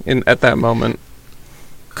story at that moment.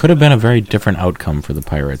 Could have been a very different outcome for the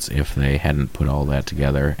pirates if they hadn't put all that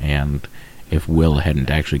together, and if Will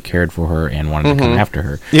hadn't actually cared for her and wanted to come after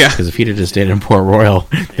her. Yeah. Because if he'd have just stayed in Port Royal,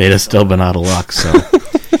 they'd have still been out of luck. So,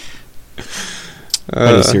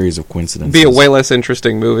 quite a series of coincidences. Be a way less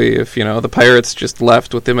interesting movie if, the pirates just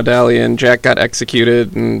left with the medallion, Jack got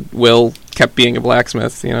executed, and Will kept being a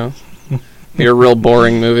blacksmith, Be a real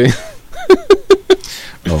boring movie.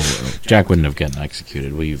 Oh, Jack wouldn't have gotten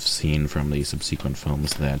executed. We've seen from the subsequent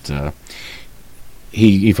films that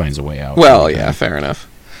he finds a way out. Well, yeah, fair enough.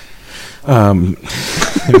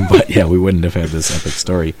 But yeah, we wouldn't have had this epic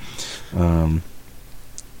story. While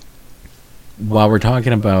we're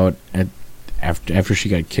talking about after she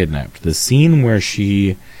got kidnapped, the scene where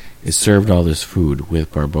she is served all this food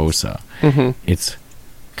with Barbossa, it's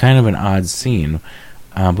kind of an odd scene.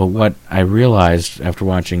 But what I realized after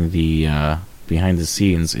watching the behind the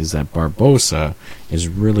scenes is that Barbossa is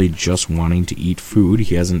really just wanting to eat food.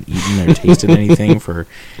 He hasn't eaten or tasted anything for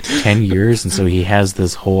 10 years, and so he has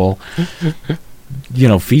this whole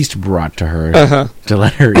feast brought to her to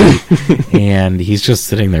let her eat, and he's just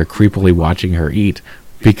sitting there creepily watching her eat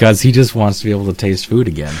because he just wants to be able to taste food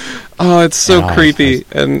again. Oh, it's so creepy,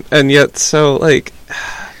 and yet so,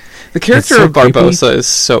 the character so of Barbossa is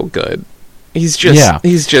so good. He's just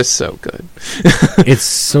so good. It's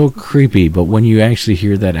so creepy, but when you actually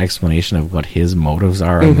hear that explanation of what his motives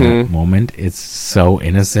are in that moment, it's so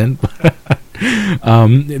innocent.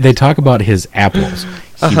 They talk about his apples.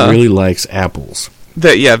 He really likes apples.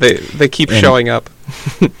 They keep showing up.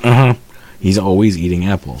 He's always eating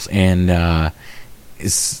apples, and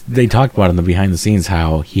they talked about in the behind the scenes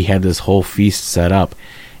how he had this whole feast set up,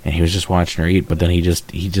 and he was just watching her eat. But then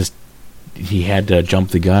he had to jump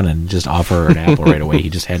the gun and just offer her an apple right away. He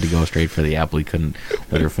just had to go straight for the apple. He couldn't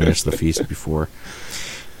let her finish the feast before.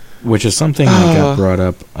 Which is something that got brought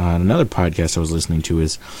up on another podcast I was listening to,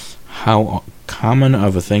 is how common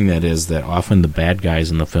of a thing that is that often the bad guys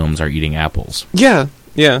in the films are eating apples. Yeah.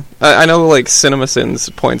 I know,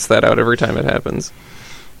 CinemaSins points that out every time it happens.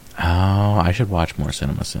 Oh, I should watch more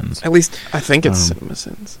CinemaSins. At least, I think it's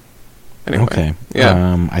CinemaSins. Anyway. Okay.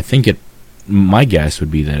 Yeah. I think my guess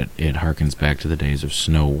would be that it harkens back to the days of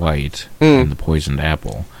Snow White and the poisoned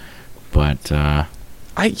apple, but I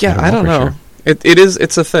don't know. Sure.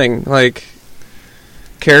 It's a thing.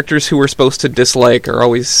 Characters who we're supposed to dislike are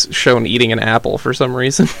always shown eating an apple for some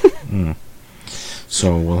reason.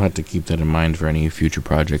 So we'll have to keep that in mind for any future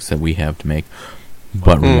projects that we have to make.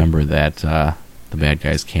 But remember that the bad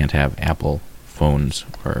guys can't have Apple phones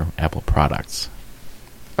or Apple products.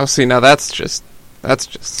 Oh, see, now that's just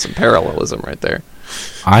some parallelism right there.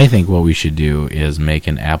 I think what we should do is make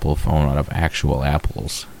an Apple phone out of actual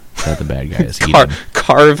apples that the bad guy is eating.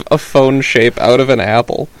 Carve a phone shape out of an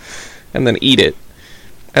apple and then eat it.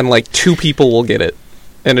 And 2 people will get it.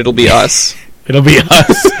 And it'll be us. It'll be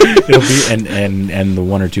us. It'll be and the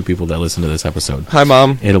 1 or 2 people that listen to this episode. Hi,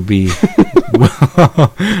 Mom. It'll be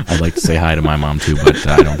I'd like to say hi to my mom too, but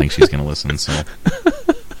I don't think she's going to listen, so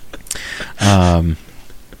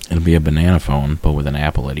it'll be a banana phone, but with an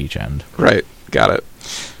apple at each end. Right. Got it.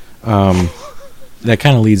 That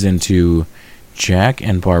kind of leads into Jack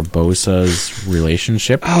and Barbossa's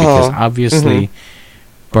relationship, because obviously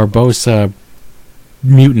Barbossa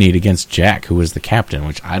mutinied against Jack, who was the captain,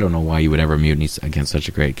 which I don't know why you would ever mutiny against such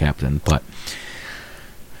a great captain, but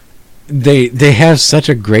they have such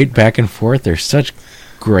a great back and forth. They're such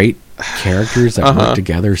great characters that work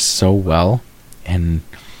together so well, and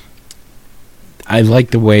I like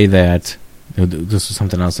the way that this is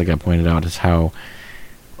something else that got pointed out, is how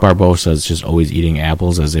Barbossa is just always eating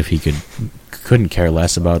apples as if he couldn't care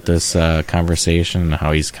less about this conversation, and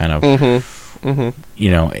how he's kind of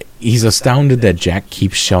he's astounded that Jack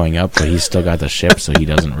keeps showing up, but he's still got the ship, so he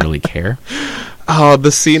doesn't really care. Oh,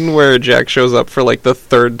 the scene where Jack shows up for the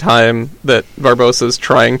 3rd time that Barbossa's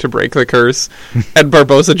trying to break the curse, and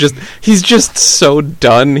Barbossa he's just so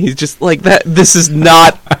done. He's just that. This is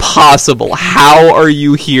not possible. How are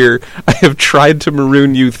you here? I have tried to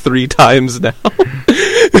maroon you 3 times now.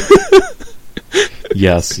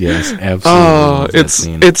 Yes, absolutely. Oh,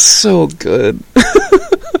 it's so good.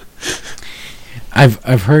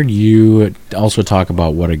 I've heard you also talk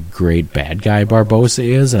about what a great bad guy Barbossa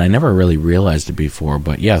is, and I never really realized it before.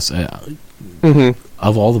 But yes, of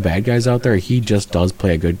all the bad guys out there, he just does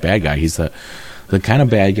play a good bad guy. He's the kind of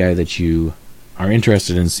bad guy that you are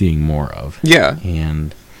interested in seeing more of. Yeah,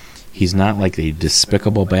 and he's not like a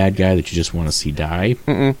despicable bad guy that you just want to see die.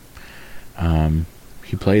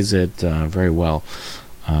 He plays it very well.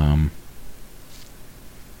 I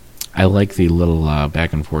like the little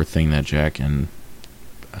back and forth thing that Jack and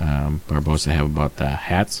Barbossa have about the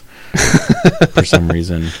hats. For some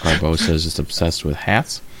reason, Barbossa is just obsessed with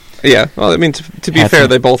hats. Yeah, well, I mean, to be fair,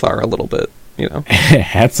 they both are a little bit.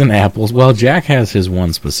 Hats and apples. Well, Jack has his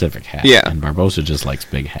one specific hat. Yeah. And Barbossa just likes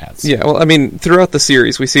big hats. Yeah, well, I mean, throughout the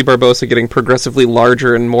series, we see Barbossa getting progressively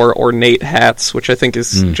larger and more ornate hats, which I think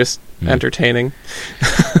is just entertaining.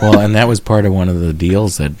 Well, and that was part of one of the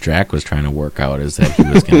deals that Jack was trying to work out, is that he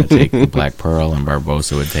was going to take the Black Pearl and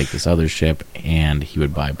Barbossa would take this other ship, and he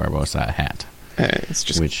would buy Barbossa a hat. That's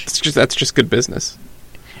just good business.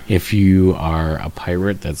 If you are a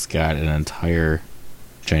pirate that's got an entire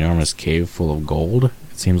ginormous cave full of gold,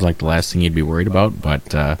 it seems like the last thing you'd be worried about, but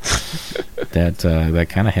that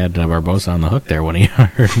kind of had Barbossa on the hook there when he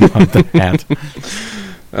heard about the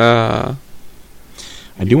hat.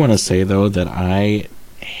 I do want to say, though, that I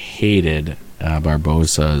hated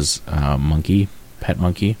Barbossa's pet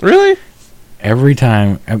monkey. Really? Every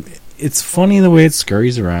time. It's funny the way it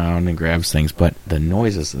scurries around and grabs things, but the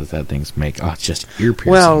noises that things make, it's just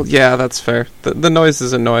ear-piercing. Well, yeah, that's fair. The noise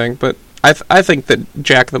is annoying, but I think that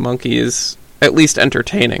Jack the Monkey is at least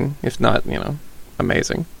entertaining, if not,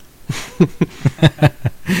 amazing. I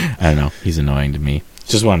don't know. He's annoying to me.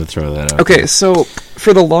 Just wanted to throw that out. Okay, so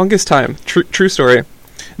for the longest time, true story,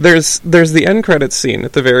 there's the end credits scene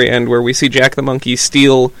at the very end where we see Jack the Monkey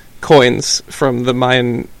steal coins from the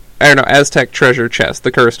Mayan, Aztec treasure chest,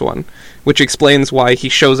 the cursed one, which explains why he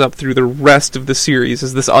shows up through the rest of the series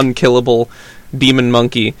as this unkillable demon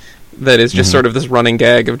monkey that is just sort of this running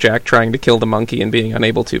gag of Jack trying to kill the monkey and being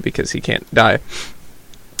unable to because he can't die.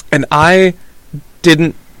 And I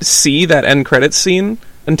didn't see that end credits scene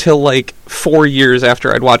until 4 years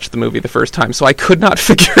after I'd watched the movie the first time, so I could not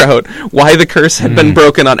figure out why the curse had been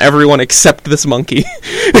broken on everyone except this monkey.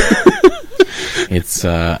 It's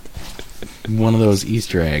one of those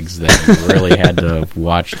Easter eggs that you really had to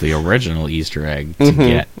watch the original Easter egg to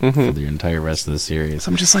get for the entire rest of the series.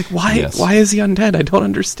 So I'm just like, why? Yes. Why is he undead? I don't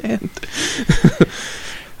understand.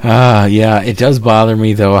 Yeah, it does bother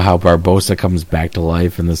me, though, how Barbossa comes back to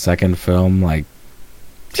life in the second film.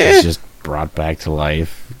 He's just brought back to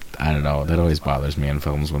life. I don't know. That always bothers me in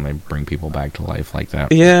films when they bring people back to life like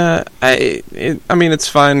that. Yeah, I mean, it's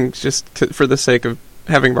fine just for the sake of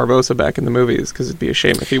having Barbossa back in the movies, because it'd be a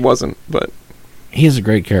shame if he wasn't, but... He's a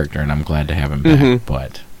great character, and I'm glad to have him back,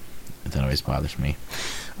 but that always bothers me.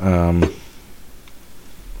 I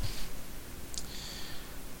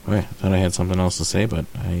thought I had something else to say, but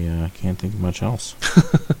I can't think of much else.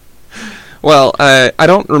 Well, I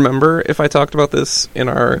don't remember if I talked about this in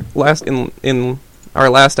our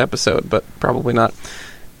last episode, but probably not.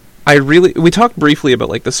 We talked briefly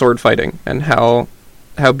about the sword fighting and how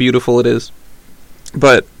beautiful it is.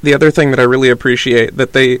 But the other thing that I really appreciate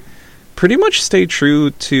that they pretty much stay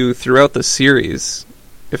true to throughout the series,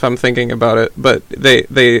 if I'm thinking about it, but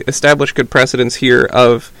they establish good precedence here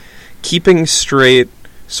of keeping straight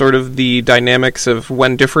sort of the dynamics of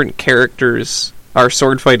when different characters are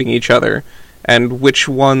sword fighting each other and which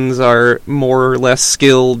ones are more or less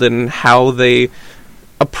skilled in how they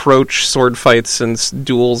approach sword fights and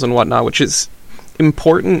duels and whatnot, which is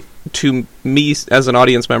important to me as an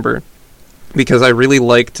audience member, because I really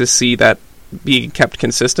like to see that being kept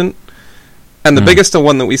consistent. And the biggest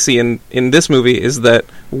one that we see in this movie is that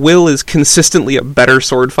Will is consistently a better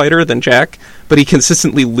sword fighter than Jack, but he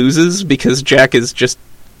consistently loses because Jack is just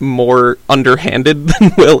more underhanded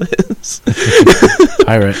than Will is.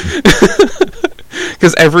 Pirate.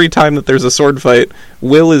 Because every time that there's a sword fight,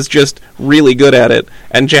 Will is just really good at it,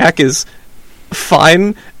 and Jack is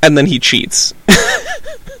fine, and then he cheats.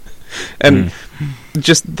 And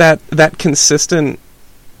just that consistent,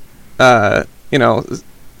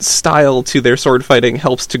 style to their sword fighting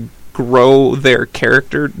helps to grow their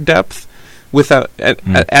character depth without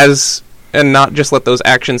and not just let those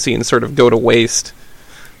action scenes sort of go to waste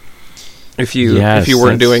if you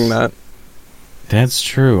weren't doing that. That's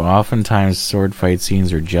true. Oftentimes sword fight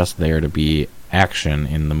scenes are just there to be action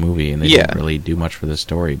in the movie, and they don't really do much for the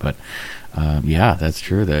story, but that's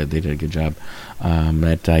true. They did a good job.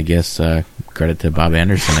 That, I guess, credit to Bob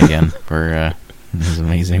Anderson again for his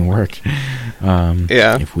amazing work.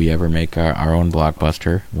 If we ever make our own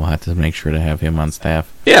blockbuster, we'll have to make sure to have him on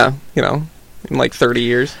staff. Yeah, in 30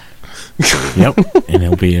 years. Yep, and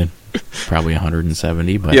he'll be probably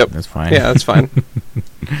 170, but that's fine. Yeah, that's fine.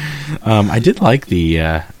 I did like the,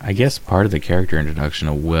 I guess, part of the character introduction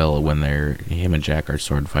of Will when him and Jack are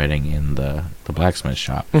sword fighting in the blacksmith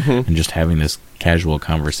shop, and just having this casual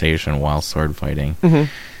conversation while sword fighting.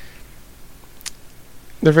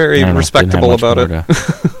 They're very respectable about it.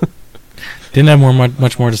 Didn't have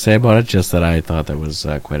much more to say about it, just that I thought that was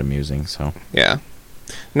quite amusing. So yeah.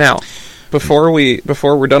 Now, before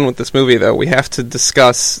we're done with this movie, though, we have to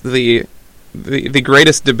discuss the the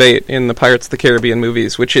greatest debate in the Pirates of the Caribbean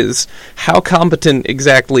movies, which is how competent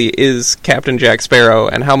exactly is Captain Jack Sparrow,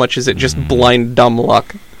 and how much is it just blind dumb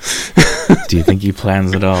luck? Do you think he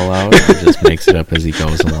plans it all out, or just makes it up as he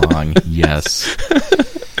goes along? Yes.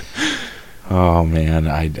 Oh man,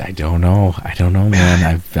 I don't know. I don't know, man.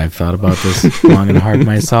 I've thought about this long and hard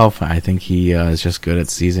myself. I think he is just good at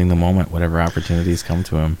seizing the moment, whatever opportunities come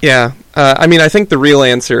to him. Yeah, I mean, I think the real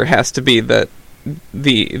answer has to be that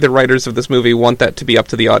the writers of this movie want that to be up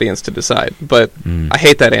to the audience to decide. But I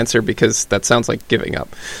hate that answer because that sounds like giving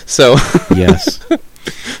up. So yes.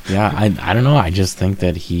 Yeah, I don't know. I just think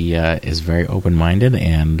that he is very open-minded,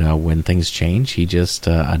 and when things change, he just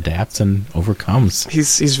adapts and overcomes.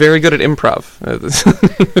 He's very good at improv.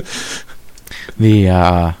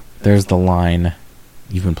 There's the line,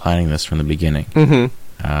 you've been planning this from the beginning,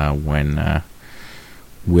 when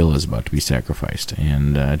Will is about to be sacrificed,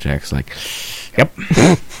 and Jack's like, yep.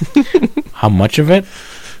 How much of it?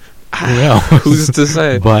 Well, who's to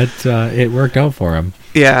say? But it worked out for him.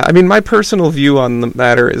 Yeah, I mean, my personal view on the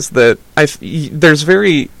matter is that there's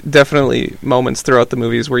very definitely moments throughout the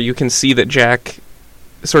movies where you can see that Jack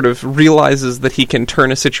sort of realizes that he can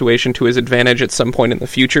turn a situation to his advantage at some point in the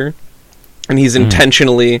future, and he's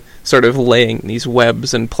intentionally sort of laying these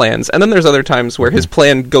webs and plans. And then there's other times where his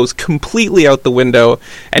plan goes completely out the window,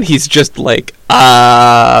 and he's just like,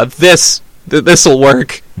 this'll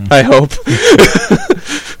work, I hope.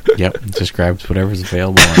 Yep, just grabs whatever's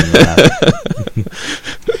available and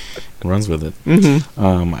runs with it.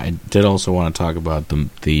 I did also want to talk about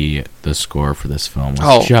the score for this film.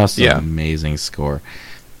 It's just an amazing score.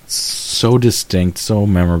 It's so distinct, so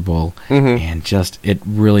memorable, and just it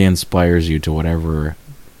really inspires you to whatever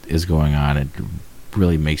is going on. It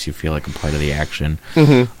really makes you feel like a part of the action.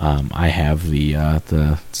 I have the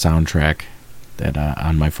soundtrack that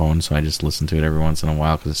on my phone, so I just listen to it every once in a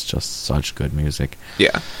while because it's just such good music.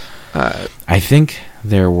 Yeah. I think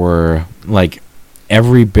there were, like,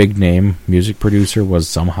 every big name music producer was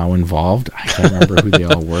somehow involved. I can't remember who they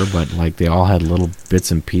all were, but like they all had little bits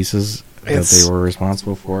and pieces that they were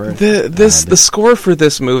responsible for. The score for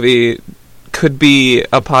this movie could be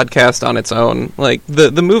a podcast on its own. Like the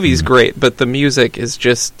movie's great, but the music is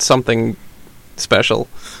just something special.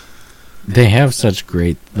 They have such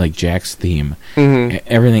great, like, Jack's theme.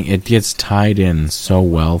 Everything, it gets tied in so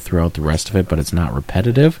well throughout the rest of it, but it's not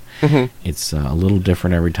repetitive. It's a little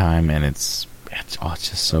different every time, and it's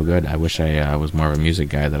just so good. I wish I was more of a music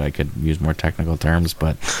guy that I could use more technical terms,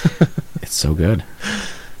 but it's so good.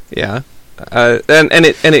 Yeah. And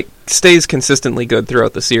it stays consistently good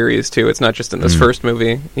throughout the series, too. It's not just in this first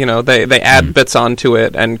movie. You know, they add bits onto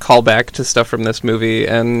it and call back to stuff from this movie,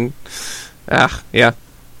 and, yeah.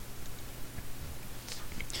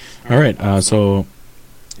 All right, so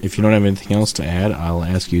if you don't have anything else to add, I'll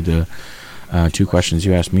ask you the two questions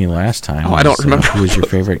you asked me last time. I don't remember. Who was your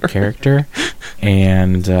favorite character,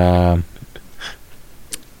 and what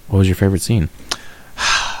was your favorite scene?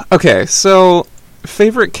 Okay, so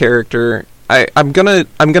favorite character, I'm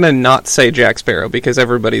gonna not say Jack Sparrow because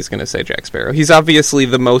everybody's gonna say Jack Sparrow. He's obviously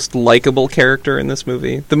the most likable character in this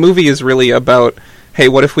movie. The movie is really about, hey,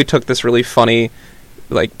 what if we took this really funny,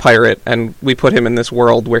 like, pirate and we put him in this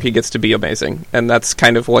world where he gets to be amazing, and that's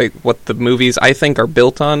kind of like what the movies I think are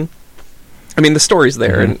built on. I mean, the story's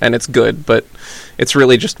there and it's good, but it's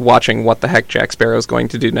really just watching what the heck Jack Sparrow's going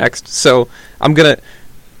to do next. So I'm gonna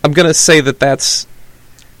say that's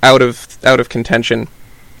out of contention.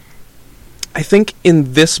 I think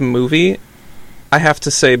in this movie, I have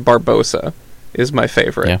to say Barbossa is my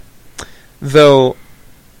favorite. Yeah. Though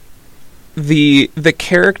the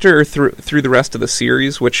character through the rest of the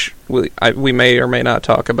series, which we may or may not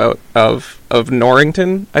talk about, of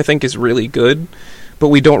Norrington, I think is really good, but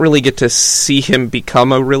we don't really get to see him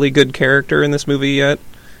become a really good character in this movie yet.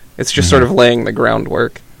 It's just sort of laying the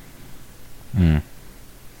groundwork. And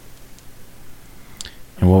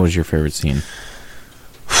what was your favorite scene?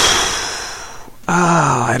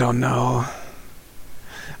 I don't know.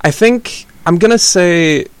 I think I'm gonna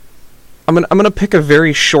say I'm gonna pick a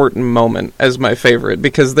very short moment as my favorite,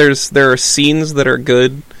 because there are scenes that are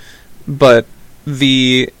good, but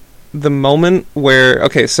the moment where,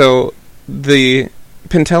 okay, so the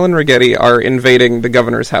Pintel and Ragetti are invading the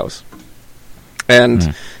governor's house,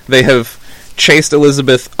 and they have chased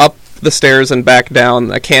Elizabeth up the stairs and back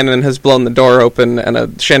down. A cannon has blown the door open and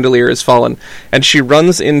a chandelier has fallen, and she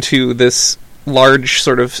runs into this large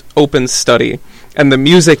sort of open study, and the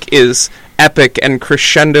music is epic and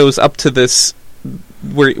crescendos up to this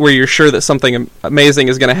where you're sure that something amazing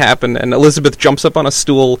is going to happen, and Elizabeth jumps up on a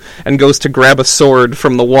stool and goes to grab a sword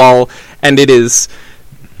from the wall, and it is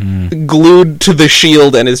glued to the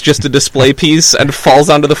shield and is just a display piece and falls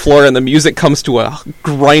onto the floor and the music comes to a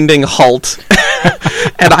grinding halt.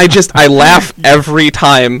 And I laugh every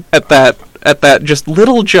time at that just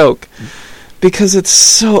little joke because it's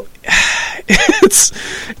so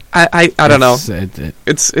I don't know.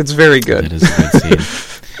 It's very good. It is a good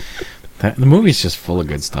scene. The movie's just full of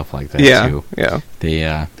good stuff like that too. Yeah.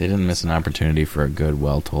 They didn't miss an opportunity for a good,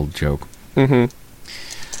 well-told joke. Mm-hmm.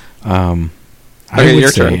 I would your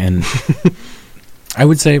say, turn. and I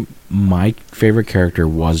would say my favorite character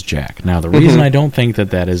was Jack. Now, the reason I don't think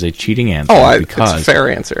that is a cheating answer is it's because a fair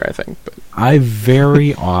answer, I think. But. I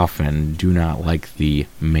very often do not like the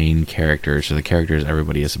main characters or the characters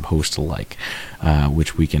everybody is supposed to like,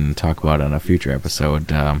 which we can talk about on a future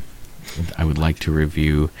episode. I would like to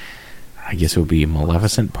review, I guess it would be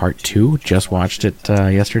Maleficent Part 2. Just watched it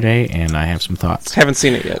yesterday, and I have some thoughts. Haven't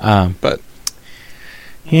seen it yet, but...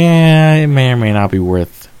 Yeah, it may or may not be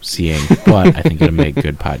worth seeing, but I think it'll make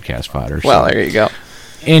good podcast fodder. Well, there you go.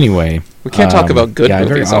 Anyway, we can't talk about good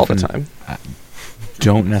movies all the time. I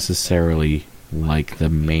don't necessarily like the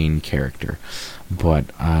main character, but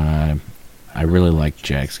I really like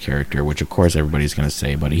Jack's character, which of course everybody's going to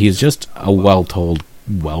say, but he's just a well-told,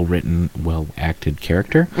 well-written, well-acted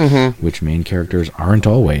character, which main characters aren't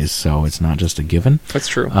always, so it's not just a given. That's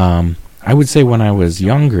true. I would say when I was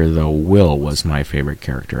younger, though, Will was my favorite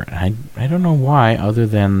character. I don't know why, other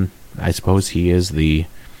than I suppose he is the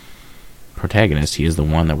protagonist. He is the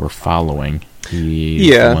one that we're following.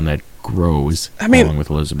 He is the one that grows along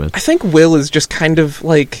with Elizabeth. I think Will is just kind of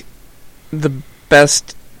like the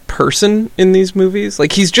best person in these movies.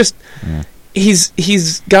 Like he's just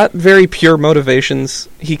he's got very pure motivations.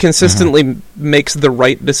 He consistently makes the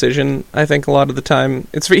right decision. I think a lot of the time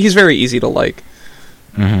he's very easy to like.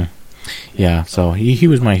 Yeah, so he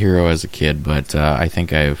was my hero as a kid, but I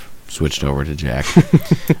think I've switched over to Jack.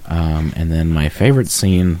 And then my favorite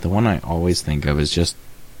scene, the one I always think of, is just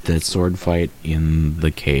that sword fight in the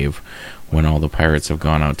cave when all the pirates have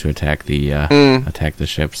gone out to attack the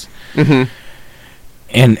ships.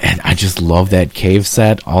 And I just love that cave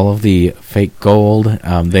set, all of the fake gold.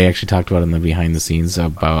 They actually talked about in the behind the scenes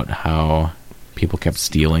about how people kept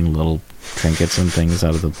stealing little trinkets and things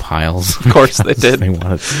out of the piles. Of course they did. They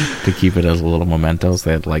wanted to keep it as a little mementos.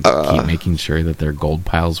 They had to keep making sure that their gold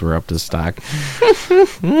piles were up to stock.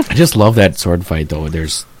 I just love that sword fight, though.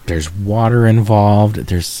 There's water involved.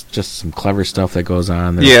 There's just some clever stuff that goes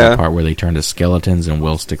on. There's the part where they turn to skeletons and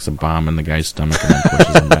Will sticks a bomb in the guy's stomach and then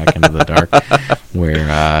pushes him back into the dark, where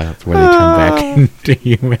they turn back into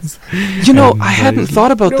humans. You know, I hadn't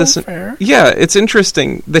thought about this. Yeah, it's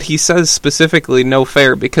interesting that he says specifically "no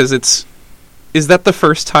fair" because is that the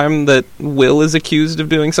first time that Will is accused of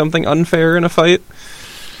doing something unfair in a fight?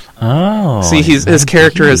 Oh, see, his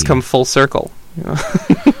character has come full circle.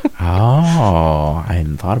 Oh, I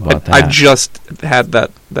hadn't thought about that. I just had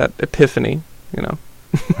that epiphany, you know.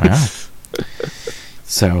 Wow.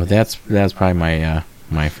 So that's probably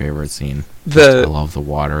my favorite scene. I love the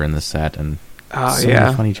water in the set and so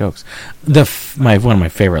many funny jokes. One of my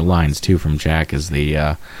favorite lines too from Jack is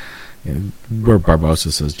the where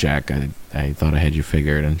Barbossa says, "Jack, I thought I had you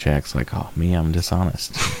figured," and Jack's like, "Oh, me, I'm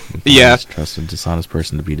dishonest." Yeah, trust a dishonest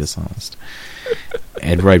person to be dishonest.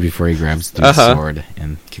 And right before he grabs the sword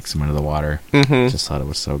and kicks him into the water, just thought it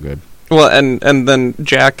was so good. Well, and then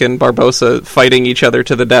Jack and Barbossa fighting each other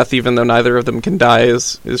to the death, even though neither of them can die,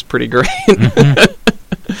 is pretty great.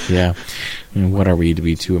 Yeah, what are we to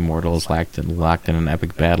be, two immortals locked in an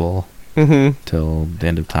epic battle till the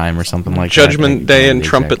end of time or something like Judgment that? Day and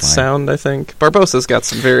trumpets sound, I think. Barbossa's got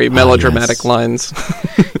some very melodramatic lines.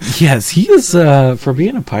 Yes, he is, for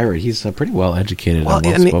being a pirate, he's pretty well educated and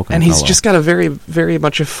well-spoken. And he's just got a very, very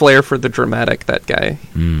much a flair for the dramatic, that guy.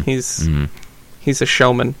 He's a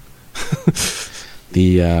showman.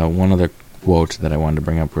 The one other quote that I wanted to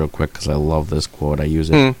bring up real quick, because I love this quote. I use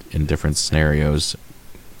it in different scenarios,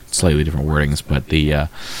 slightly different wordings, but the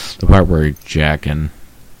part where Jack and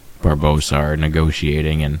Barbossa are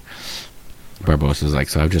negotiating, and Barbossa's like,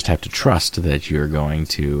 "So I just have to trust that you're going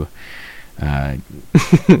to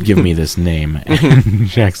give me this name." And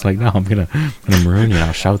Jack's like, "No, I'm gonna maroon you and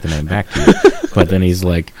I'll shout the name back to you." But then he's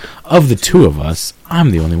like, "Of the two of us,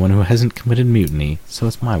 I'm the only one who hasn't committed mutiny, so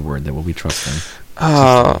it's my word that we'll be trusting."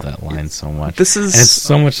 I love that line so much. And it's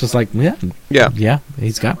so much just like, yeah,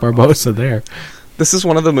 he's got Barbossa there. This is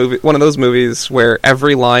one of those movies where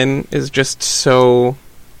every line is just so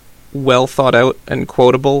well thought out and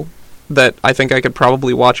quotable that I think I could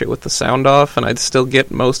probably watch it with the sound off and I'd still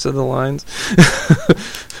get most of the lines.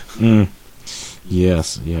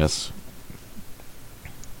 Yes.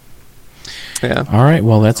 Yeah. All right.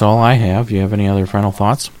 Well, that's all I have. Do you have any other final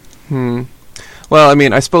thoughts? Well, I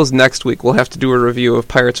mean, I suppose next week we'll have to do a review of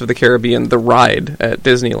Pirates of the Caribbean: The Ride at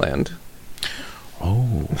Disneyland.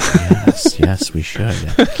 Oh, yes, yes, we should.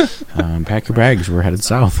 Pack your bags. We're headed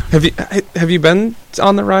south. Have you been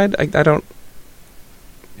on the ride? I don't.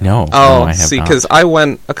 No. Oh, no, I have see, not. because I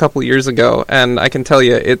went a couple years ago, and I can tell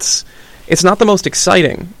you, it's not the most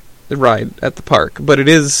exciting ride at the park, but it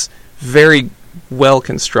is very well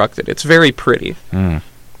constructed. It's very pretty.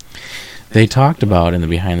 They talked about in the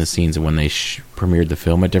behind the scenes when they premiered the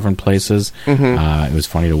film at different places. It was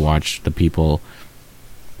funny to watch the people.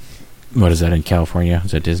 What is that in California?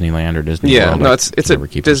 Is that Disneyland or Disney Yeah, World? no, it's at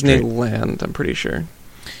Disneyland. I'm pretty sure.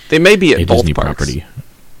 They may be at both Disney parks. property.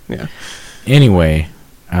 Yeah. Anyway,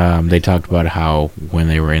 they talked about how when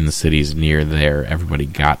they were in the cities near there, everybody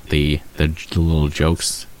got the little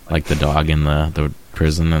jokes, like the dog in the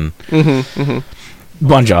prison and a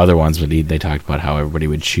bunch of other ones. But they talked about how everybody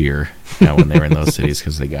would cheer when they were in those cities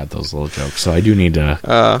because they got those little jokes. So I do need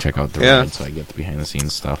to check out the ride so I get the behind the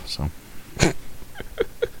scenes stuff. So.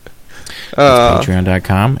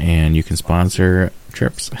 Patreon.com, and you can sponsor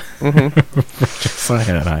trips.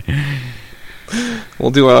 Josiah and I.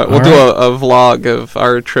 We'll do a vlog of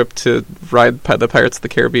our trip to ride the Pirates of the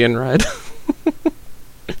Caribbean ride.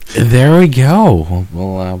 There we go.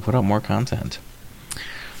 We'll put up more content.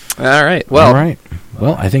 All right. Well, all right.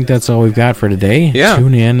 Well, I think that's all we've got for today. Yeah.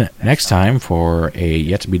 Tune in next time for a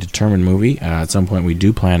yet-to-be-determined movie. At some point, we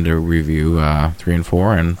do plan to review 3 and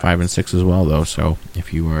 4 and 5 and 6 as well, though. So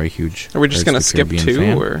if you are a huge are we just going to skip 2?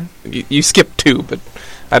 fan, Or you skip 2, but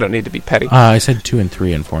I don't need to be petty. I said 2 and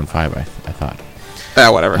 3 and 4 and 5, I thought.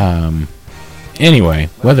 Whatever. Anyway,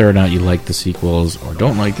 whether or not you like the sequels or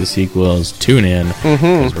don't like the sequels, tune in,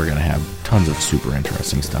 because we're going to have tons of super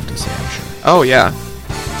interesting stuff to say, I'm sure. Oh, yeah.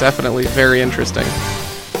 Definitely very interesting.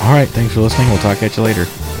 All right, thanks for listening. We'll talk at you later.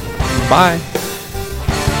 Bye.